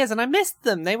 6 years and I missed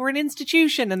them. They were an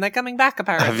institution and they're coming back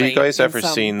apparently. Have you guys ever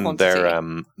seen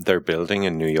their building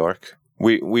in New York?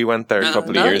 We went there a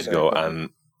couple of years ago and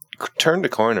turned the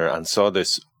corner and saw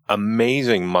this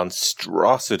amazing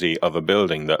monstrosity of a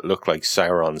building that looked like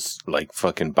Sauron's like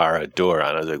fucking Barad-dûr,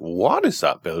 and I was like, what is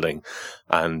that building?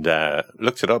 And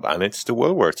looked it up, and it's the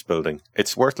Woolworths building.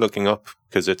 It's worth looking up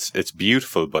because it's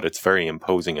beautiful, but it's very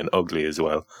imposing and ugly as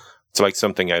well. It's like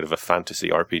something out of a fantasy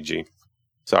RPG.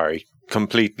 Sorry,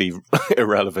 completely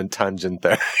irrelevant tangent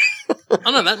there.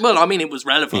 I know that. Well, I mean, it was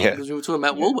relevant because we were talking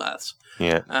about Woolworths.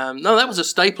 Yeah. No, that was a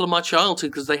staple of my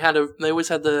childhood because they always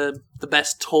had the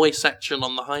best toy section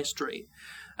on the high street,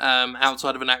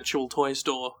 outside of an actual toy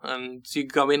store, and you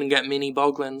could go in and get mini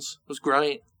Boglins. It was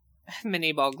great.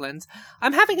 Mini Boglins.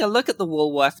 I'm having a look at the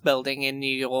Woolworth building in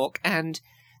New York, and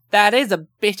that is a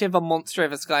bit of a monster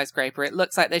of a skyscraper. It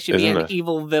looks like there should be an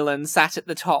evil villain sat at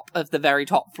the top of the very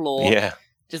top floor,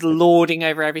 just lording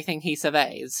over everything he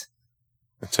surveys.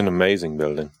 It's an amazing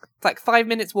building. It's like 5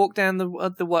 minutes walk down the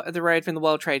road from the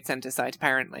World Trade Center site,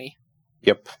 apparently.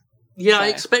 Yep.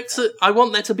 Yeah, I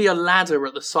want there to be a ladder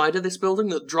at the side of this building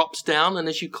that drops down, and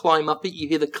as you climb up it, you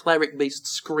hear the cleric beast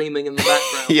screaming in the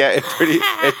background. Yeah,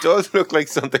 it does look like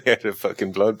something out of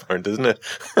fucking Bloodborne, doesn't it?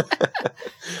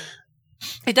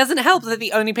 It doesn't help that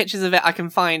the only pictures of it I can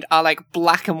find are like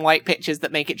black and white pictures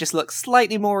that make it just look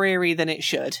slightly more eerie than it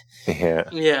should. Yeah.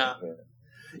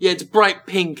 Yeah, it's bright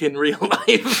pink in real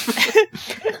life.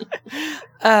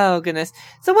 Oh, goodness.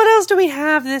 So what else do we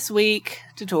have this week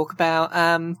to talk about?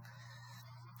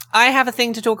 I have a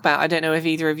thing to talk about. I don't know if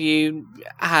either of you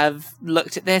have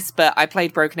looked at this, but I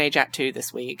played Broken Age Act 2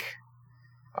 this week.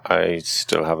 I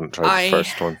still haven't tried the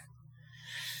first one.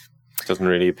 It doesn't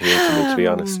really appeal to me, to be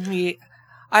honest.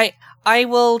 I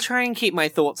will try and keep my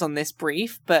thoughts on this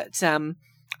brief, but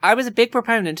I was a big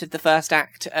proponent of the first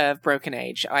act of Broken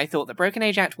Age. I thought that Broken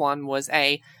Age Act 1 was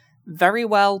a very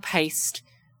well-paced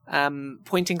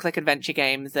point-and-click adventure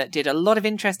game that did a lot of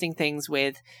interesting things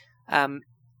with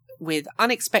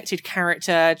unexpected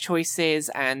character choices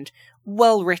and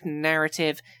well-written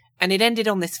narrative, and it ended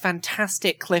on this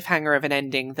fantastic cliffhanger of an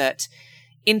ending that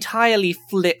entirely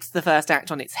flipped the first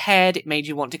act on its head. It made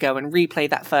you want to go and replay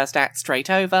that first act straight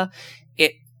over.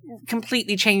 It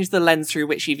completely changed the lens through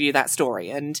which you view that story.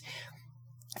 And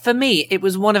for me, it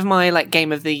was one of my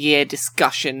Game of the Year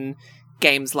discussion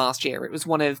games last year. It was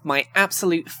one of my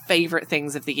absolute favourite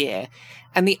things of the year.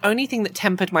 And the only thing that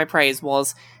tempered my praise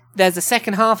was there's a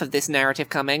second half of this narrative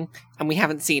coming, and we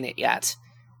haven't seen it yet.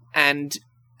 And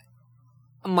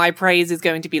my praise is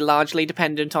going to be largely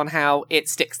dependent on how it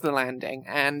sticks the landing.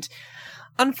 And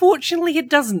unfortunately, it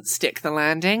doesn't stick the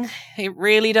landing. It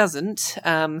really doesn't.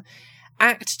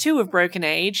 Act 2 of Broken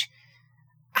Age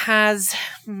has...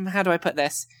 how do I put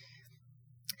this?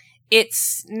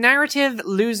 Its narrative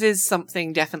loses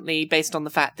something definitely based on the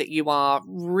fact that you are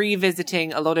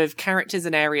revisiting a lot of characters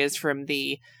and areas from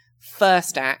the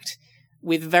first act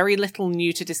with very little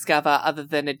new to discover other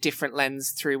than a different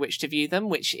lens through which to view them,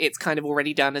 which it's kind of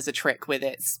already done as a trick with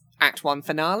its Act 1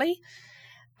 finale.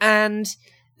 And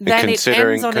then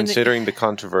considering the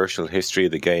controversial history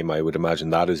of the game, I would imagine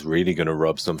that is really going to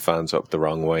rub some fans up the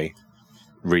wrong way,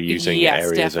 reusing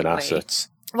areas definitely. And assets.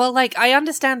 Well, I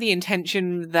understand the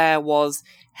intention there was,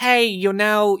 hey,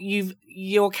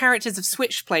 your characters have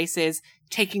switched places,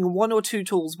 taking one or two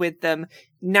tools with them.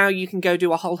 Now you can go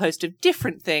do a whole host of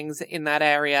different things in that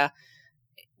area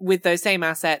with those same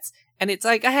assets. And it's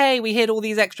like, hey, we hid all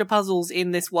these extra puzzles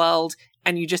in this world,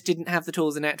 and you just didn't have the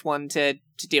tools in Act 1 to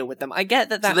deal with them. I get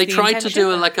that that's so they the tried intention. to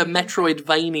do a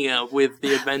Metroidvania with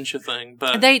the adventure thing,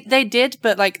 but they did,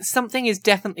 but something is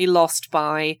definitely lost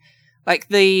by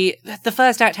the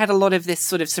first act had a lot of this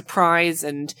sort of surprise,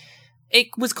 and it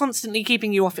was constantly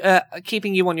keeping you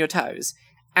on your toes.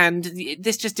 And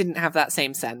this just didn't have that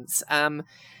same sense. And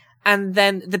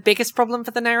then the biggest problem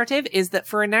for the narrative is that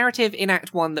for a narrative in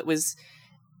Act 1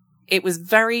 it was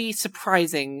very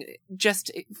surprising,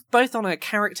 just both on a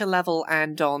character level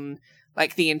and on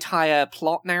the entire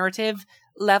plot narrative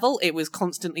level, it was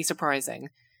constantly surprising.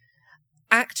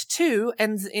 Act 2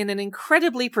 ends in an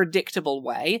incredibly predictable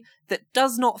way that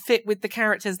does not fit with the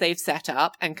characters they've set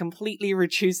up and completely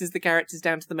reduces the characters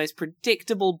down to the most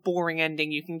predictable, boring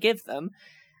ending you can give them.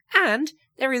 And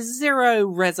there is zero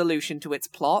resolution to its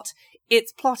plot.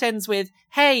 Its plot ends with,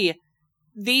 hey,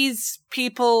 these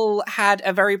people had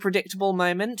a very predictable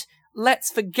moment.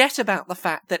 Let's forget about the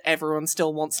fact that everyone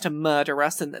still wants to murder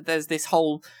us and that there's this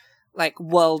whole,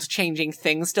 world-changing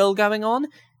thing still going on.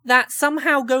 That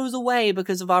somehow goes away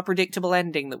because of our predictable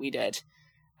ending that we did.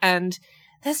 And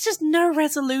there's just no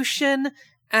resolution,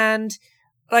 and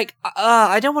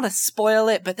I don't want to spoil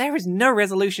it, but there is no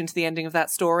resolution to the ending of that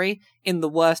story in the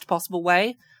worst possible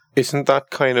way. Isn't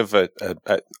that kind of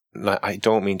I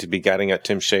don't mean to be getting at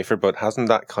Tim Schafer, but hasn't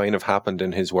that kind of happened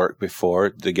in his work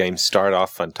before? The games start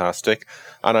off fantastic,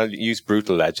 and I'll use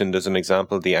Brutal Legend as an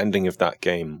example. The ending of that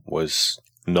game was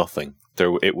nothing.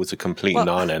 It was a complete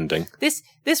non-ending.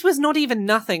 This was not even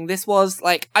nothing. This was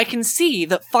like, I can see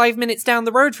that 5 minutes down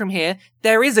the road from here,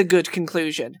 there is a good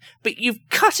conclusion, but you've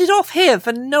cut it off here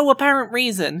for no apparent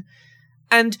reason,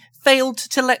 and failed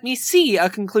to let me see a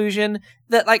conclusion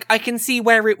that, like, I can see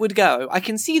where it would go. I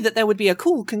can see that there would be a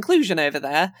cool conclusion over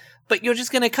there, but you're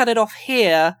just going to cut it off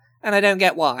here, and I don't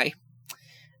get why.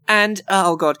 And,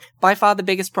 oh god, by far the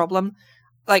biggest problem,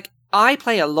 like, I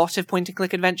play a lot of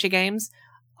point-and-click adventure games.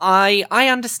 I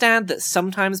understand that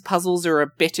sometimes puzzles are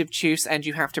a bit obtuse and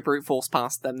you have to brute force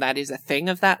past them. That is a thing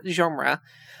of that genre.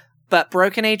 But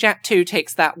Broken Age Act 2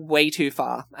 takes that way too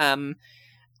far.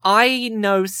 I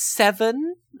know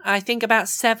about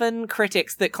seven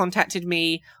critics that contacted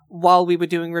me while we were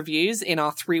doing reviews in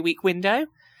our 3-week window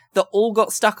that all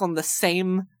got stuck on the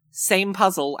same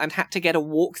puzzle and had to get a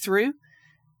walkthrough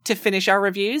to finish our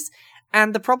reviews.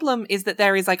 And the problem is that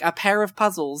there is like a pair of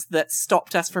puzzles that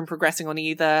stopped us from progressing on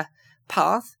either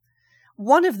path.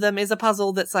 One of them is a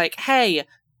puzzle that's like, hey,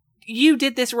 you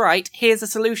did this right, here's a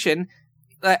solution.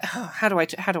 How do I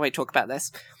talk about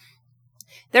this?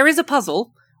 There is a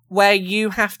puzzle where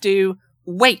you have to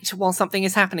wait while something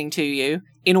is happening to you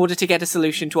in order to get a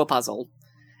solution to a puzzle.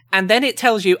 And then it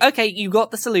tells you, okay, you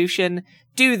got the solution,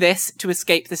 do this to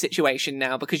escape the situation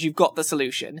now because you've got the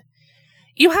solution.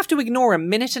 You have to ignore a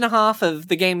minute and a half of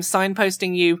the game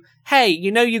signposting you, hey,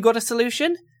 you know you got a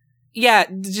solution? Yeah,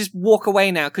 just walk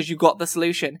away now because you got the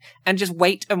solution. And just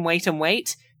wait and wait and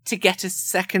wait to get a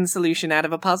second solution out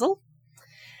of a puzzle.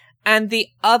 And the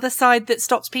other side that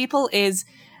stops people is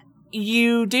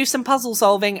you do some puzzle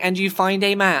solving and you find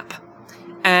a map.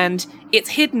 And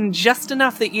it's hidden just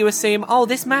enough that you assume, oh,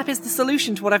 this map is the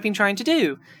solution to what I've been trying to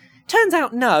do. Turns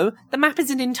out, no, the map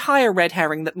is an entire red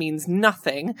herring that means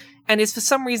nothing, and is for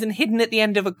some reason hidden at the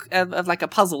end of like a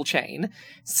puzzle chain,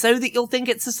 so that you'll think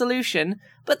it's a solution,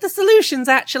 but the solution's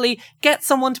actually get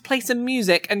someone to play some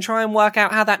music and try and work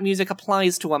out how that music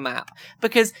applies to a map.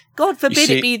 Because, God forbid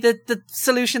it be the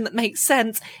solution that makes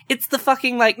sense, it's the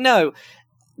fucking, like, no,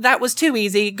 that was too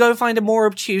easy, go find a more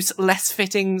obtuse, less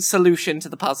fitting solution to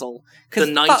the puzzle. The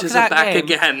nighters are back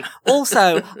again.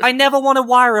 Also, I never want to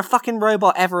wire a fucking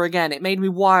robot ever again. It made me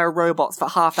wire robots for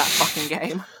half that fucking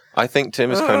game. I think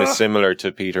Tim is kind of similar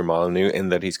to Peter Molyneux in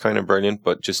that he's kind of brilliant,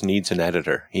 but just needs an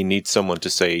editor. He needs someone to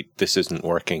say, this isn't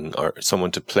working, or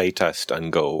someone to playtest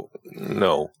and go,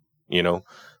 no, you know,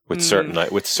 with certain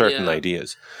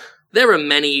ideas. There are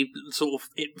many sort of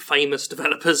famous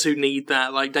developers who need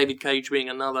that, like David Cage being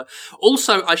another.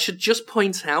 Also, I should just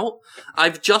point out,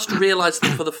 I've just realised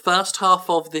that for the first half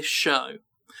of this show,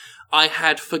 I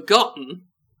had forgotten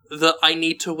that I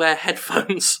need to wear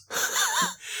headphones.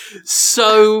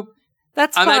 So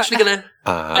I'm actually going to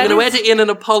edit in an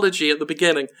apology at the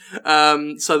beginning,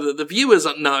 so that the viewers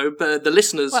know, but the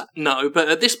listeners know. But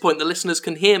at this point, the listeners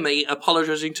can hear me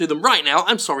apologising to them right now.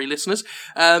 I'm sorry, listeners.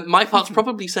 My parts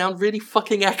probably sound really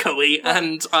fucking echoey,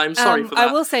 and I'm sorry for that.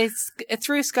 I will say,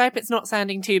 through Skype, it's not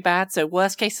sounding too bad. So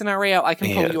worst case scenario, I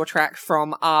can pull your track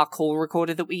from our call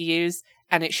recorder that we use,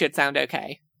 and it should sound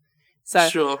okay. So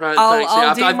sure, right, I'll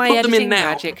thanks. do my editing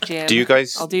magic, Jim. Do you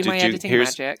guys? I'll do my editing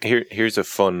magic. Here's a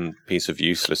fun piece of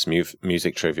useless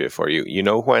music trivia for you. You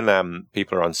know when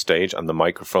people are on stage and the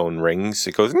microphone rings,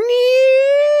 it goes.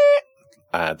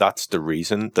 That's the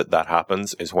reason that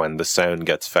happens is when the sound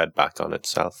gets fed back on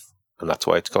itself, and that's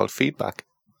why it's called feedback.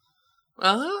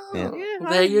 Oh, yeah,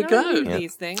 there you go.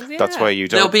 These things, yeah. That's why you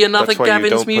don't. There'll be another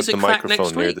Gavin's put music the fact microphone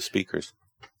next near week. the speakers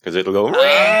because it'll go.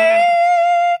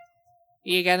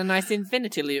 You get a nice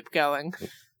infinity loop going.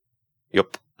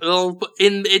 Yup. Well,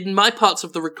 in my parts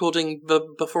of the recording,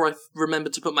 before I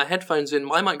remembered to put my headphones in,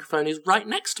 my microphone is right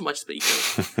next to my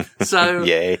speaker. So,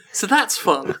 Yay. So that's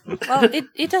fun. Well,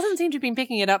 it doesn't seem to have been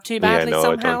picking it up too badly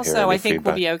somehow, so I think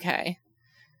we'll be okay.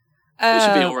 It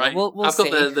should be all right. We'll I've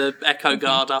got the echo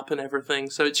guard up and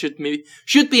everything, so it should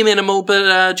be minimal.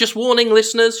 But just warning,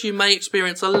 listeners, you may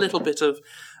experience a little bit of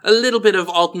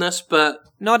oddness, but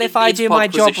not if I do my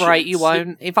job right. You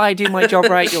won't. If I do my job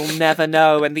right, you'll never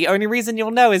know. And the only reason you'll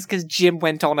know is because Jim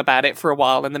went on about it for a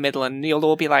while in the middle, and you'll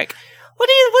all be like,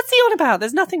 "What's he on about?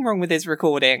 There's nothing wrong with his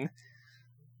recording."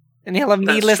 And he'll have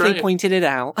needlessly pointed it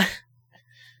out.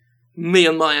 Me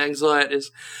and my anxieties.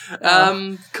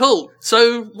 Cool.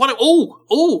 So what?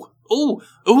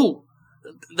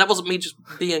 That wasn't me just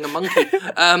being a monkey.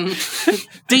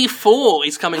 D4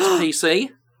 is coming to PC.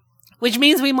 Which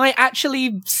means we might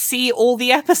actually see all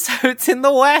the episodes in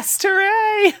the West.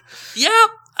 Hooray! Yeah.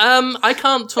 I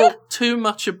can't talk too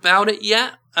much about it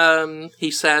yet.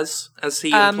 He says, as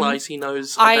he implies he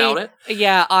knows about it.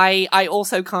 Yeah, I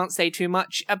also can't say too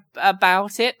much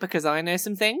about it because I know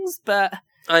some things, but...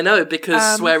 I know,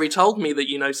 because Swery told me that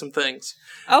you know some things.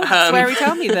 Oh, Swery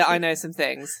told me that I know some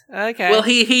things. Okay. Well,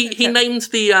 he named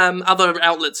the other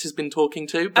outlets he's been talking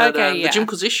to, but the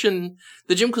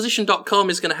Jimquisition.com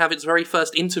is going to have its very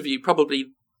first interview,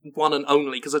 probably one and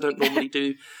only, because I don't normally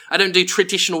do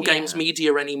traditional games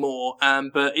media anymore,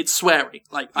 but it's Swery.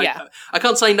 Like, I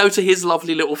can't say no to his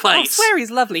lovely little face. Oh,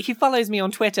 Swery's lovely. He follows me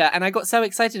on Twitter, and I got so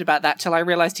excited about that till I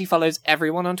realised he follows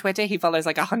everyone on Twitter. He follows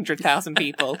like 100,000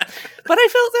 people. But I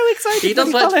felt so excited he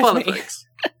does like to follow me. Folks.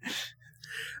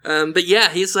 But yeah,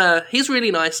 he's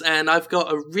really nice, and I've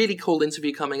got a really cool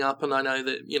interview coming up, and I know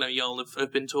that, y'all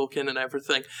have been talking and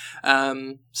everything.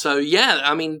 So yeah,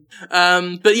 I mean,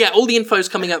 but yeah, all the info's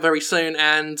coming out very soon,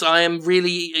 and I am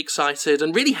really excited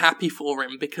and really happy for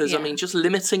him, because, I mean, just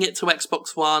limiting it to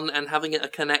Xbox One and having it a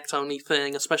Kinect-only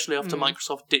thing, especially after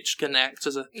Microsoft ditched Kinect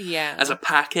as a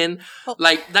pack-in,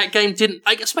 like, that game didn't,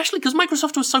 like, especially because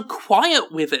Microsoft was so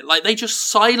quiet with it, like, they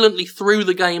just silently threw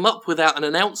the game up without an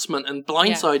announcement and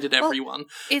blindsided everyone.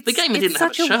 The game didn't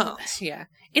have a chance.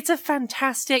 It's a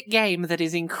fantastic game that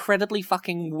is incredibly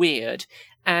fucking weird.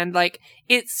 And, like,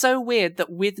 it's so weird that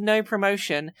with no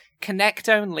promotion, Kinect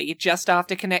only, just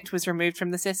after Kinect was removed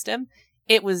from the system,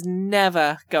 it was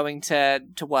never going to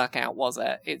work out, was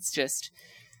it? It's just...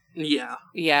 Yeah,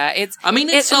 it's... I mean,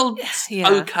 it's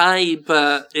okay,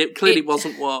 but it clearly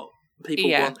wasn't what people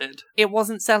wanted. It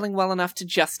wasn't selling well enough to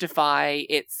justify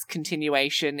its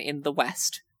continuation in the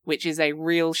West, which is a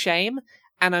real shame,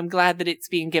 and I'm glad that it's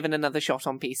being given another shot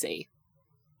on PC.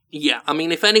 Yeah, I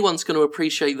mean, if anyone's going to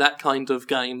appreciate that kind of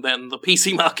game, then the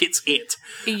PC market's it.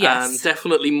 Yes.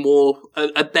 Definitely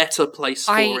a better place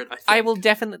for it, I think. I will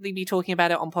definitely be talking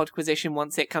about it on Podquisition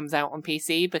once it comes out on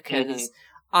PC, because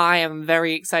I am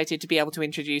very excited to be able to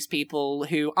introduce people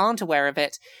who aren't aware of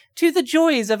it to the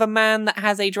joys of a man that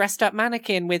has a dressed-up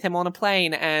mannequin with him on a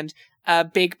plane, and a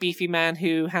big, beefy man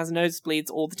who has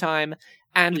nosebleeds all the time,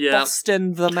 and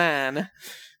Boston the Man.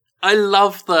 I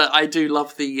do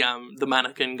love the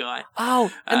mannequin guy.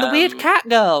 Oh, and the weird cat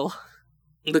girl.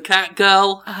 The cat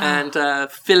girl and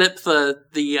Philip,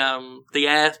 the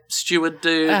air steward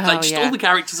dude. All the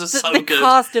characters are so good. The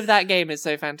cast of that game is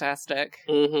so fantastic.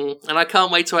 Mm-hmm. And I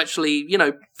can't wait to actually,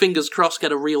 fingers crossed,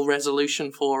 get a real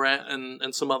resolution for it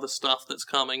and some other stuff that's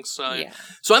coming. So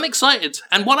I'm excited.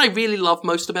 And what I really love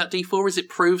most about D4 is it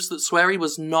proves that Swery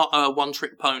was not a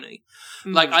one-trick pony.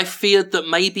 Like, I feared that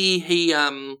maybe he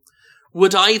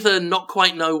would either not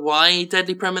quite know why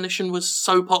Deadly Premonition was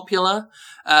so popular,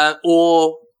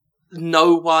 or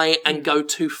know why and go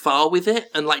too far with it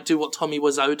and, like, do what Tommy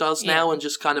Wiseau does now and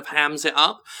just kind of hams it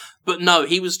up. But no,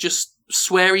 he was just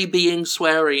Swery being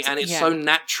Swery, and it's so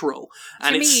natural,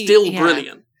 and it's still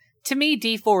brilliant. To me,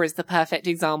 D4 is the perfect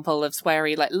example of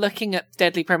Swery, like, looking at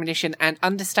Deadly Premonition and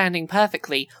understanding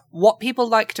perfectly what people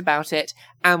liked about it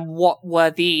and what were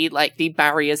the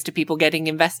barriers to people getting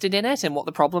invested in it and what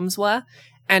the problems were.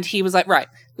 And he was like, right,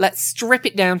 let's strip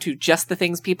it down to just the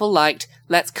things people liked.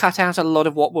 Let's cut out a lot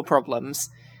of what were problems.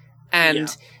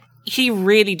 And he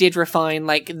really did refine,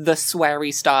 like, the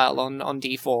Swery style on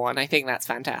D4, and I think that's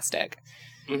fantastic.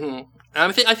 Mm-hmm.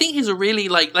 I think he's a really,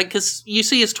 because you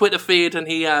see his Twitter feed and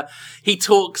he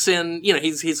talks in,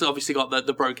 he's obviously got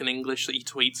the broken English that he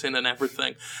tweets in and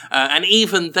everything. And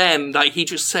even then, like, he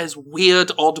just says weird,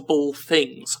 oddball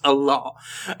things a lot.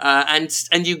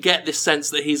 And you get this sense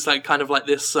that he's, like, kind of like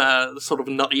this, sort of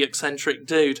nutty, eccentric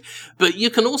dude. But you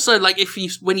can also, like,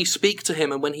 when you speak to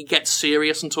him and when he gets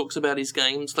serious and talks about his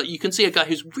games, like, you can see a guy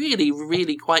who's really,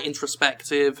 really quite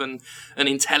introspective and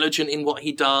intelligent in what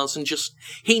he does, and just,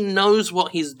 he knows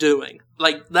what he's doing.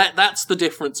 Like, that's the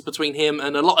difference between him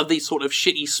and a lot of these sort of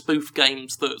shitty spoof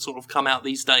games that sort of come out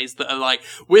these days that are like,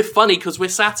 we're funny because we're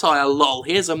satire, lol,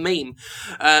 here's a meme.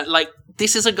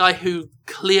 This is a guy who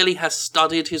clearly has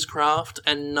studied his craft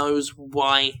and knows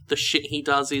why the shit he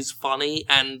does is funny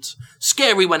and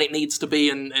scary when it needs to be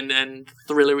and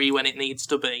thrillery when it needs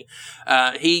to be.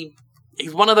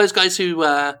 He's one of those guys who,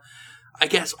 I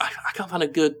guess, I can't find a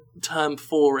good term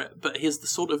for it, but he's the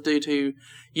sort of dude who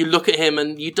you look at him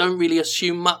and you don't really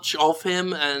assume much of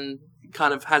him, and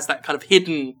kind of has that kind of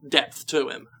hidden depth to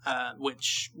him,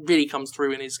 which really comes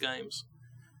through in his games.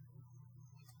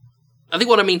 I think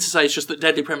what I mean to say is just that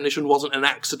Deadly Premonition wasn't an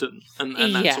accident,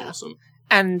 and that's awesome.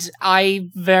 And I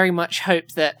very much hope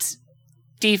that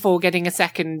D4 getting a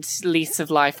second lease of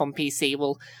life on PC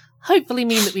will hopefully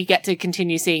mean that we get to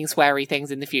continue seeing sweary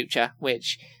things in the future,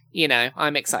 which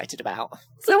I'm excited about.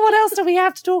 So what else do we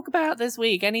have to talk about this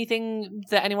week? Anything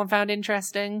that anyone found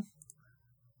interesting?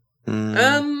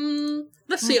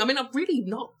 Let's see. I mean, I've really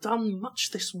not done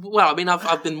much this. Well, I mean,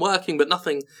 I've been working, but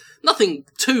nothing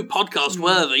too podcast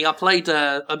worthy.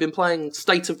 I've been playing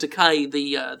State of Decay,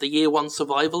 the Year One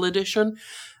Survival Edition.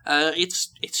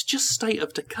 It's just State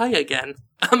of Decay again.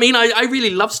 I mean, I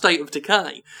really love State of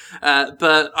Decay,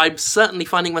 but I'm certainly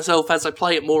finding myself as I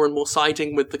play it more and more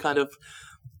siding with the kind of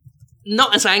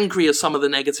not as angry as some of the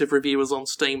negative reviewers on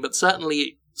Steam, but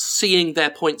certainly seeing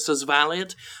their points as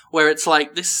valid, where it's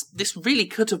like, this really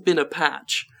could have been a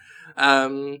patch.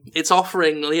 It's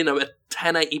offering, a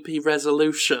 1080p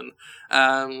resolution.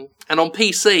 And on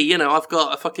PC, I've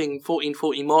got a fucking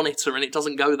 1440 monitor and it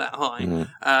doesn't go that high.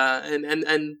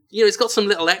 And it's got some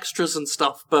little extras and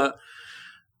stuff, but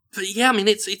yeah, I mean,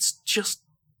 it's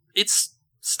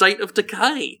State of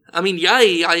Decay. I mean,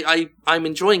 yay, I'm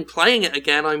enjoying playing it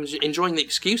again. I'm enjoying the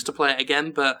excuse to play it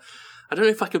again, but I don't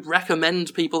know if I could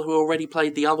recommend people who already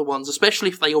played the other ones, especially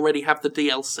if they already have the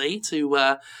DLC,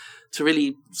 to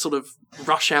really sort of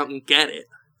rush out and get it.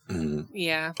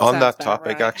 Yeah. On that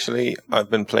topic, actually, I've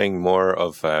been playing more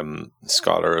of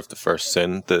Scholar of the First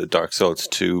Sin, the Dark Souls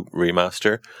 2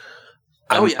 remaster.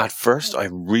 And at first, I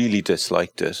really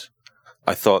disliked it.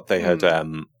 I thought they had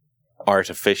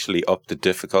artificially upped the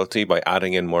difficulty by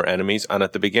adding in more enemies. And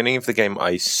at the beginning of the game,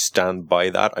 I stand by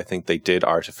that. I think they did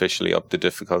artificially up the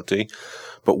difficulty.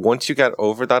 But once you get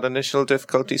over that initial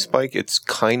difficulty spike, it's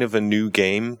kind of a new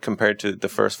game compared to the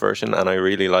first version, and I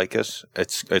really like it.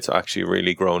 It's actually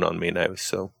really grown on me now.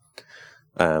 So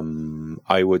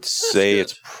I would say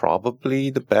it's probably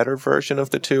the better version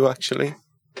of the two, actually,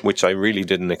 which I really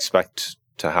didn't expect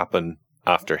to happen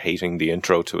after hating the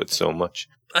intro to it so much.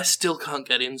 I still can't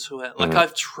get into it. Like,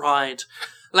 I've tried.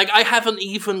 Like, I haven't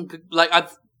even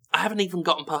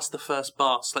gotten past the first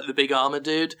boss, like the big armor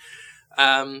dude.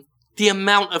 The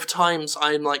amount of times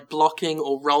I'm, like, blocking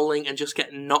or rolling and just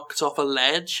get knocked off a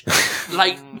ledge.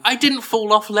 Like, I didn't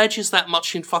fall off ledges that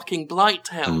much in fucking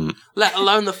Blighttown, let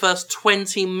alone the first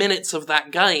 20 minutes of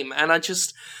that game. And I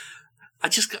just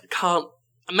can't.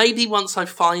 Maybe once I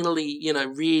finally,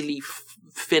 really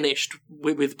finished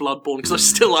with Bloodborne, because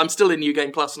I'm still in New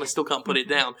Game Plus and I still can't put it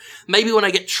down. Maybe when I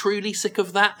get truly sick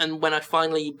of that and when I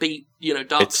finally beat,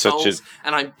 Dark Souls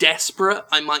and I'm desperate,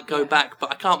 I might go back,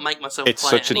 but I can't make myself play it. It's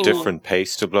such a different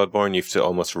pace to Bloodborne. You have to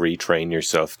almost retrain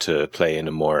yourself to play in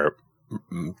a more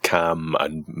calm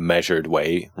and measured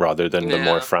way rather than the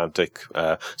more frantic.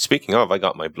 Speaking of, I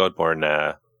got my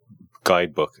Bloodborne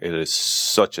guidebook. It is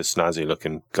such a snazzy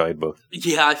looking guidebook.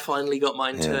 Yeah, I finally got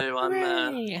mine too.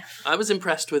 I was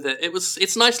impressed with it.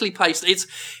 It's nicely paced.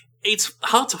 It's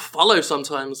hard to follow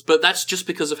sometimes, but that's just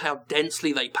because of how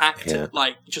densely they packed it.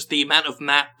 Like, just the amount of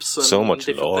maps and so much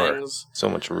different lore. things. So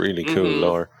much really cool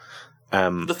lore.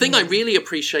 The thing I really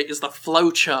appreciate is the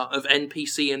flowchart of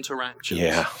NPC interactions.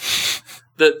 Yeah.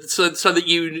 So that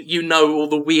you know all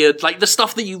the weird, like, the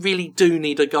stuff that you really do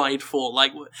need a guide for,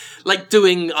 like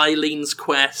doing Eileen's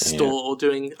quest or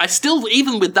doing. I still,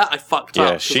 even with that, I fucked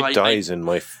up. Yeah, she dies in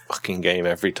my fucking game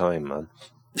every time, man.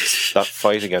 That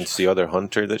fight against the other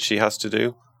hunter that she has to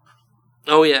do.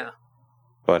 Oh yeah.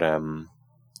 But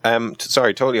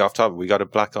sorry, totally off topic. We got a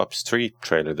Black Ops 3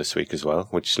 trailer this week as well,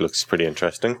 which looks pretty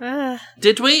interesting.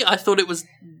 Did we? I thought it was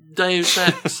Deus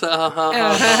Ex.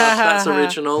 That's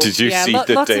original. Did you see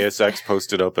that Deus Ex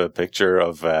posted up a picture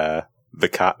of the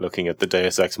cat looking at the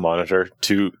Deus Ex monitor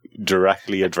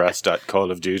directly addressed at Call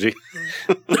of Duty?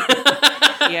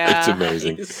 Yeah. It's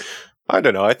amazing. I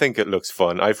don't know. I think it looks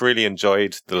fun. I've really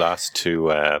enjoyed the last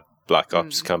two Black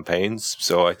Ops campaigns,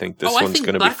 so I think this one's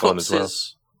going to be fun as well.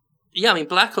 Yeah, I mean,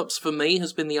 Black Ops for me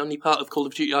has been the only part of Call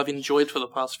of Duty I've enjoyed for the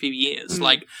past few years.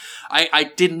 Like,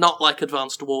 I did not like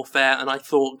Advanced Warfare, and I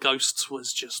thought Ghosts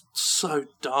was just so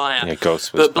dire. Yeah,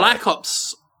 Ghosts was But Black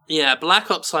Ops,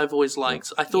 I've always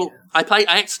liked. I thought I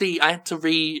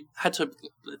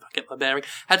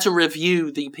had to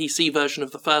review the PC version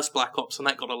of the first Black Ops, and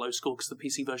that got a low score because the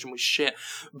PC version was shit.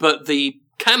 But the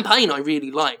campaign I really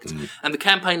liked, and the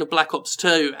campaign of Black Ops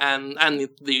 2 and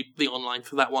the online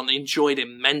for that one, enjoyed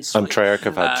immensely. And Treyarch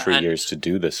have had 3 years to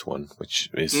do this one, which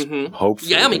is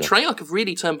hopefully. Yeah, I mean, Treyarch have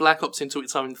really turned Black Ops into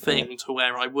its own thing, to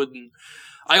where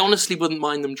I honestly wouldn't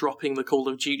mind them dropping the Call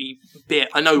of Duty bit.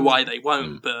 I know why they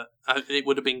won't, but it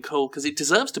would have been cool because it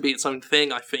deserves to be its own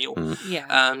thing, I feel.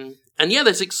 Yeah. And yeah,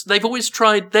 they've always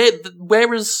tried.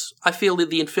 Whereas I feel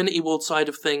that the Infinity Ward side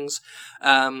of things,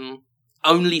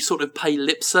 only sort of pay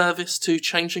lip service to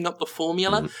changing up the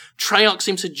formula. Treyarch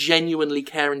seems to genuinely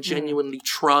care and genuinely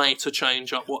try to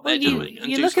change up what they're doing and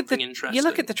do something interesting. You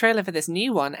look at the trailer for this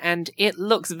new one, and it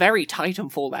looks very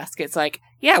Titanfall-esque. It's like,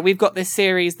 yeah, we've got this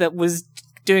series that was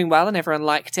doing well and everyone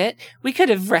liked it. We could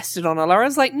have rested on our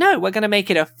laurels. Like, no, we're going to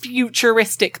make it a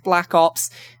futuristic Black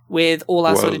Ops with all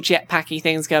our sort of jetpacky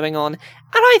things going on. And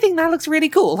I think that looks really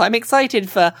cool. I'm excited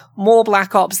for more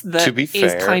Black Ops that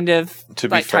is kind of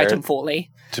like Titanfall-y.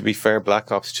 To be fair,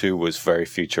 Black Ops 2 was very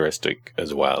futuristic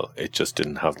as well. It just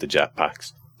didn't have the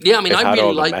jetpacks. Yeah, I mean, I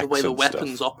really like the way the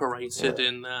weapons operated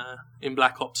in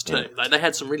Black Ops 2. Like, they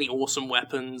had some really awesome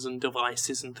weapons and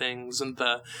devices and things, and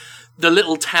the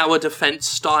little tower defense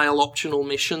style optional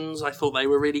missions, I thought they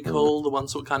were really cool. The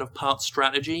ones that were kind of part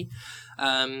strategy.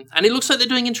 And it looks like they're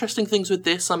doing interesting things with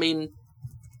this. I mean,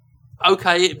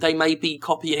 okay, they may be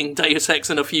copying Deus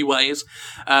Ex in a few ways.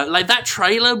 Like, that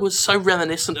trailer was so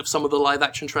reminiscent of some of the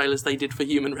live-action trailers they did for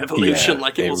Human Revolution.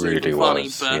 Like, it wasn't really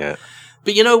funny,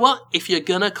 but you know what? If you're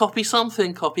gonna copy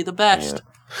something, copy the best.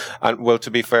 Yeah. And, well, to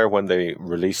be fair, when they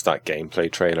released that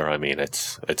gameplay trailer, I mean,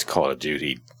 it's Call of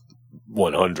Duty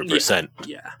 100%.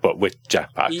 Yeah. But with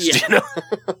jetpacks, you know?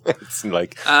 It's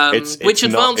like... which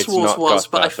Advance Wars was,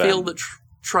 but I feel that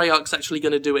Treyarch's actually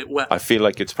going to do it well. I feel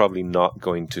like it's probably not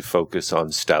going to focus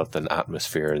on stealth and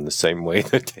atmosphere in the same way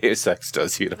that Deus Ex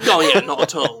does, you know? Oh, yeah, not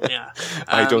at all, yeah.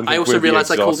 I also realised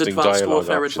I called Advanced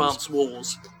Warfare Advanced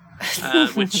Wars.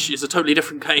 Which is a totally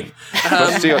different game.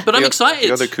 But I'm excited.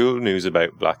 The other cool news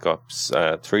about Black Ops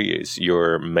 3 is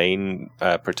your main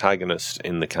protagonist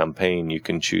in the campaign, you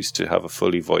can choose to have a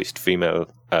fully voiced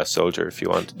female soldier if you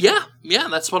want. Yeah,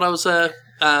 that's what I was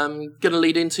going to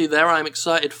lead into there. I'm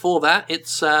excited for that.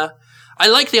 It's I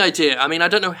like the idea. I mean, I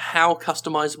don't know how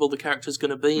customizable the character's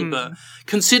going to be, but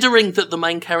considering that the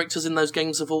main characters in those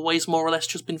games have always more or less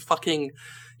just been fucking,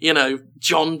 you know,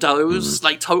 John Does,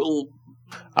 like total...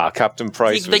 Captain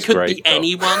Price they was could great, be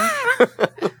anyone.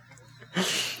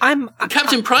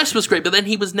 Captain Price was great, but then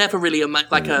he was never really a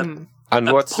point of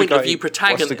view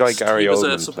protagonist. What's the guy Gary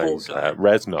Oldman plays?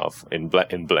 Reznov in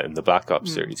the Black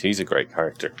Ops series. He's a great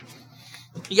character.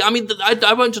 Yeah, I mean,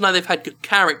 I won't deny they've had good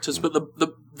characters, but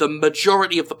the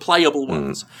majority of the playable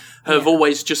ones have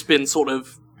always just been sort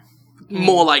of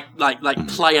more like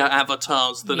player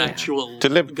avatars than actual guys.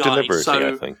 Deliberately,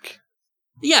 I think.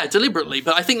 Yeah, deliberately,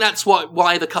 but I think that's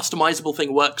why the customizable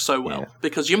thing works so well,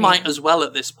 because you might as well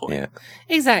at this point. Yeah.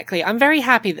 Exactly. I'm very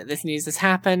happy that this news has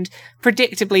happened.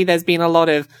 Predictably, there's been a lot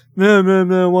of,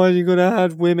 no, why are you going to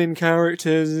have women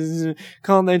characters?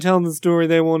 Can't they tell the story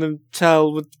they want to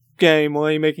tell with game? Why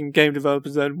are you making game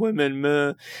developers and women?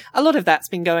 A lot of that's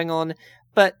been going on.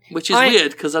 But which is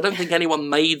weird, because I don't think anyone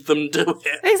made them do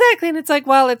it. Exactly, and it's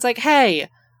like, hey...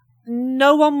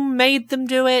 No one made them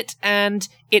do it, and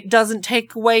it doesn't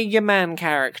take away your man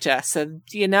character. So,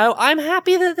 you know, I'm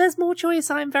happy that there's more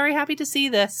choice. I'm very happy to see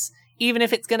this. Even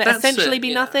if it's going to essentially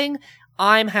be nothing,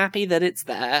 I'm happy that it's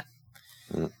there.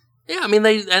 Yeah, I mean,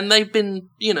 they've been,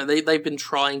 you know, they've been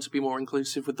trying to be more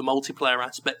inclusive with the multiplayer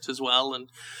aspect as well,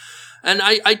 and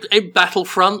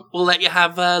Battlefront will let you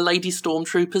have lady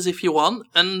stormtroopers if you want,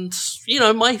 and, you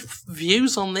know, my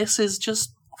views on this is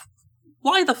just,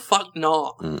 why the fuck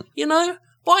not? You know?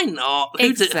 Why not?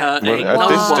 Who's it hurting?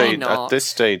 Well, at this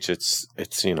stage, it's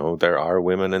you know, there are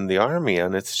women in the army,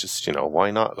 and it's just, you know,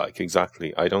 why not? Like,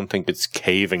 exactly. I don't think it's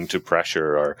caving to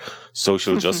pressure or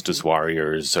social justice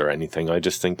warriors or anything. I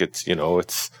just think it's, you know,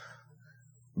 it's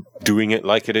doing it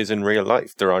like it is in real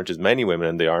life. There aren't as many women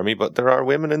in the army, but there are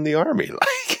women in the army.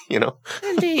 Like, you know.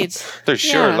 Indeed.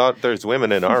 There's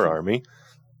women in our army.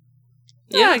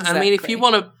 Yeah, exactly. I mean, if you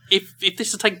want to, if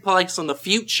this is taking place in the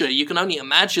future, you can only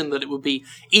imagine that it would be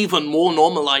even more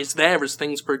normalized there as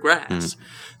things progress.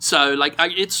 So, like,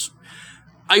 you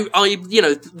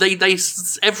know, they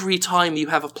every time you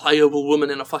have a playable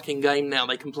woman in a fucking game now,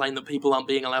 they complain that people aren't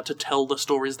being allowed to tell the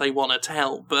stories they want to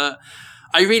tell. But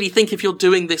I really think if you're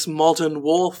doing this modern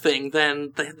war thing,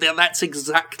 then that's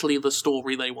exactly the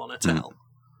story they want to tell.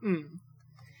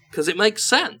 Because it makes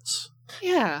sense.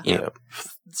 Yeah. You know,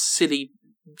 silly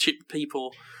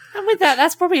people. And with that,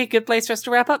 that's probably a good place for us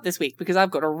to wrap up this week, because I've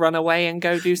got to run away and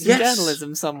go do some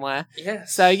journalism somewhere.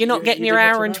 Yes. So you're not getting your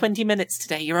hour and 20 minutes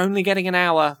today. You're only getting an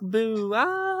hour. Boo.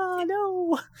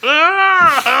 No.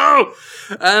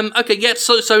 Okay, yeah,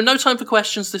 so no time for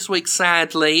questions this week,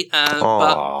 sadly.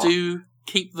 But do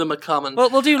keep them a-coming. Well,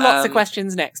 we'll do lots of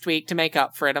questions next week to make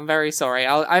up for it. I'm very sorry.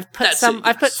 I've put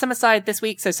some aside this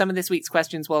week, so some of this week's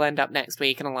questions will end up next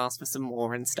week, and I'll ask for some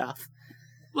more and stuff.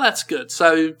 Well, that's good.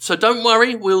 So don't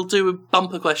worry, we'll do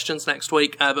bumper questions next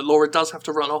week, but Laura does have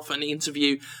to run off and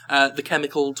interview the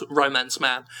chemicaled romance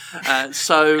man.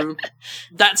 So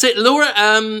that's it.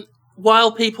 Laura,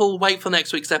 while people wait for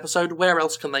next week's episode, where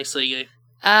else can they see you?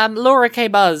 Laura K.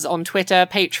 Buzz on Twitter,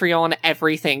 Patreon,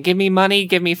 everything. Give me money,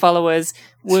 give me followers.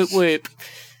 Whoop whoop.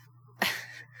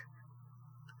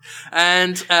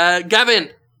 And Gavin.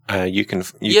 You can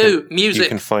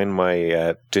find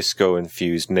my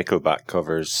disco-infused Nickelback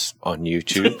covers on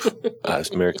YouTube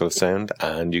as Miracle of Sound,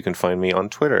 and you can find me on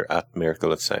Twitter at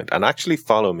Miracle of Sound. And actually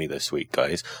follow me this week,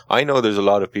 guys. I know there's a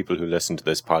lot of people who listen to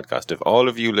this podcast. If all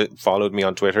of you followed me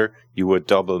on Twitter, you would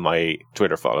double my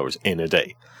Twitter followers in a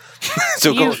day.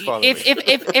 So go and follow me.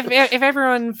 If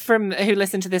everyone from who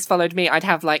listened to this followed me, I'd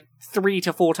have like 3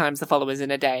 to 4 times the followers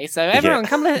in a day. So everyone,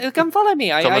 come follow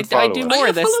me. I do more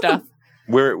of this stuff.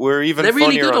 We're even They're funnier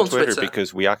really good on on Twitter Twitter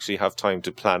because we actually have time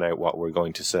to plan out what we're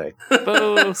going to say.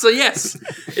 So yes,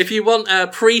 if you want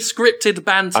pre-scripted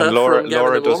banter and Laura from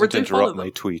Gavin and Laura, doesn't do interrupt follow my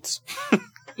tweets.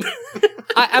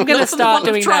 I'm going to start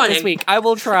doing that this week. I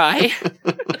will try.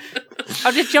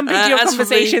 I'll just jump into your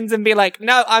conversations and be like,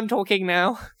 no, I'm talking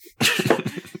now.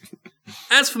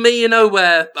 As for me, you know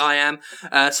where I am,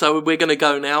 so we're going to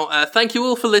go now. Thank you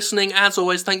all for listening. As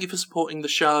always, thank you for supporting the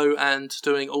show and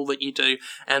doing all that you do.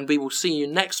 And we will see you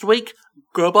next week.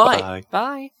 Goodbye. Bye.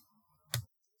 Bye.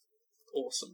 Awesome.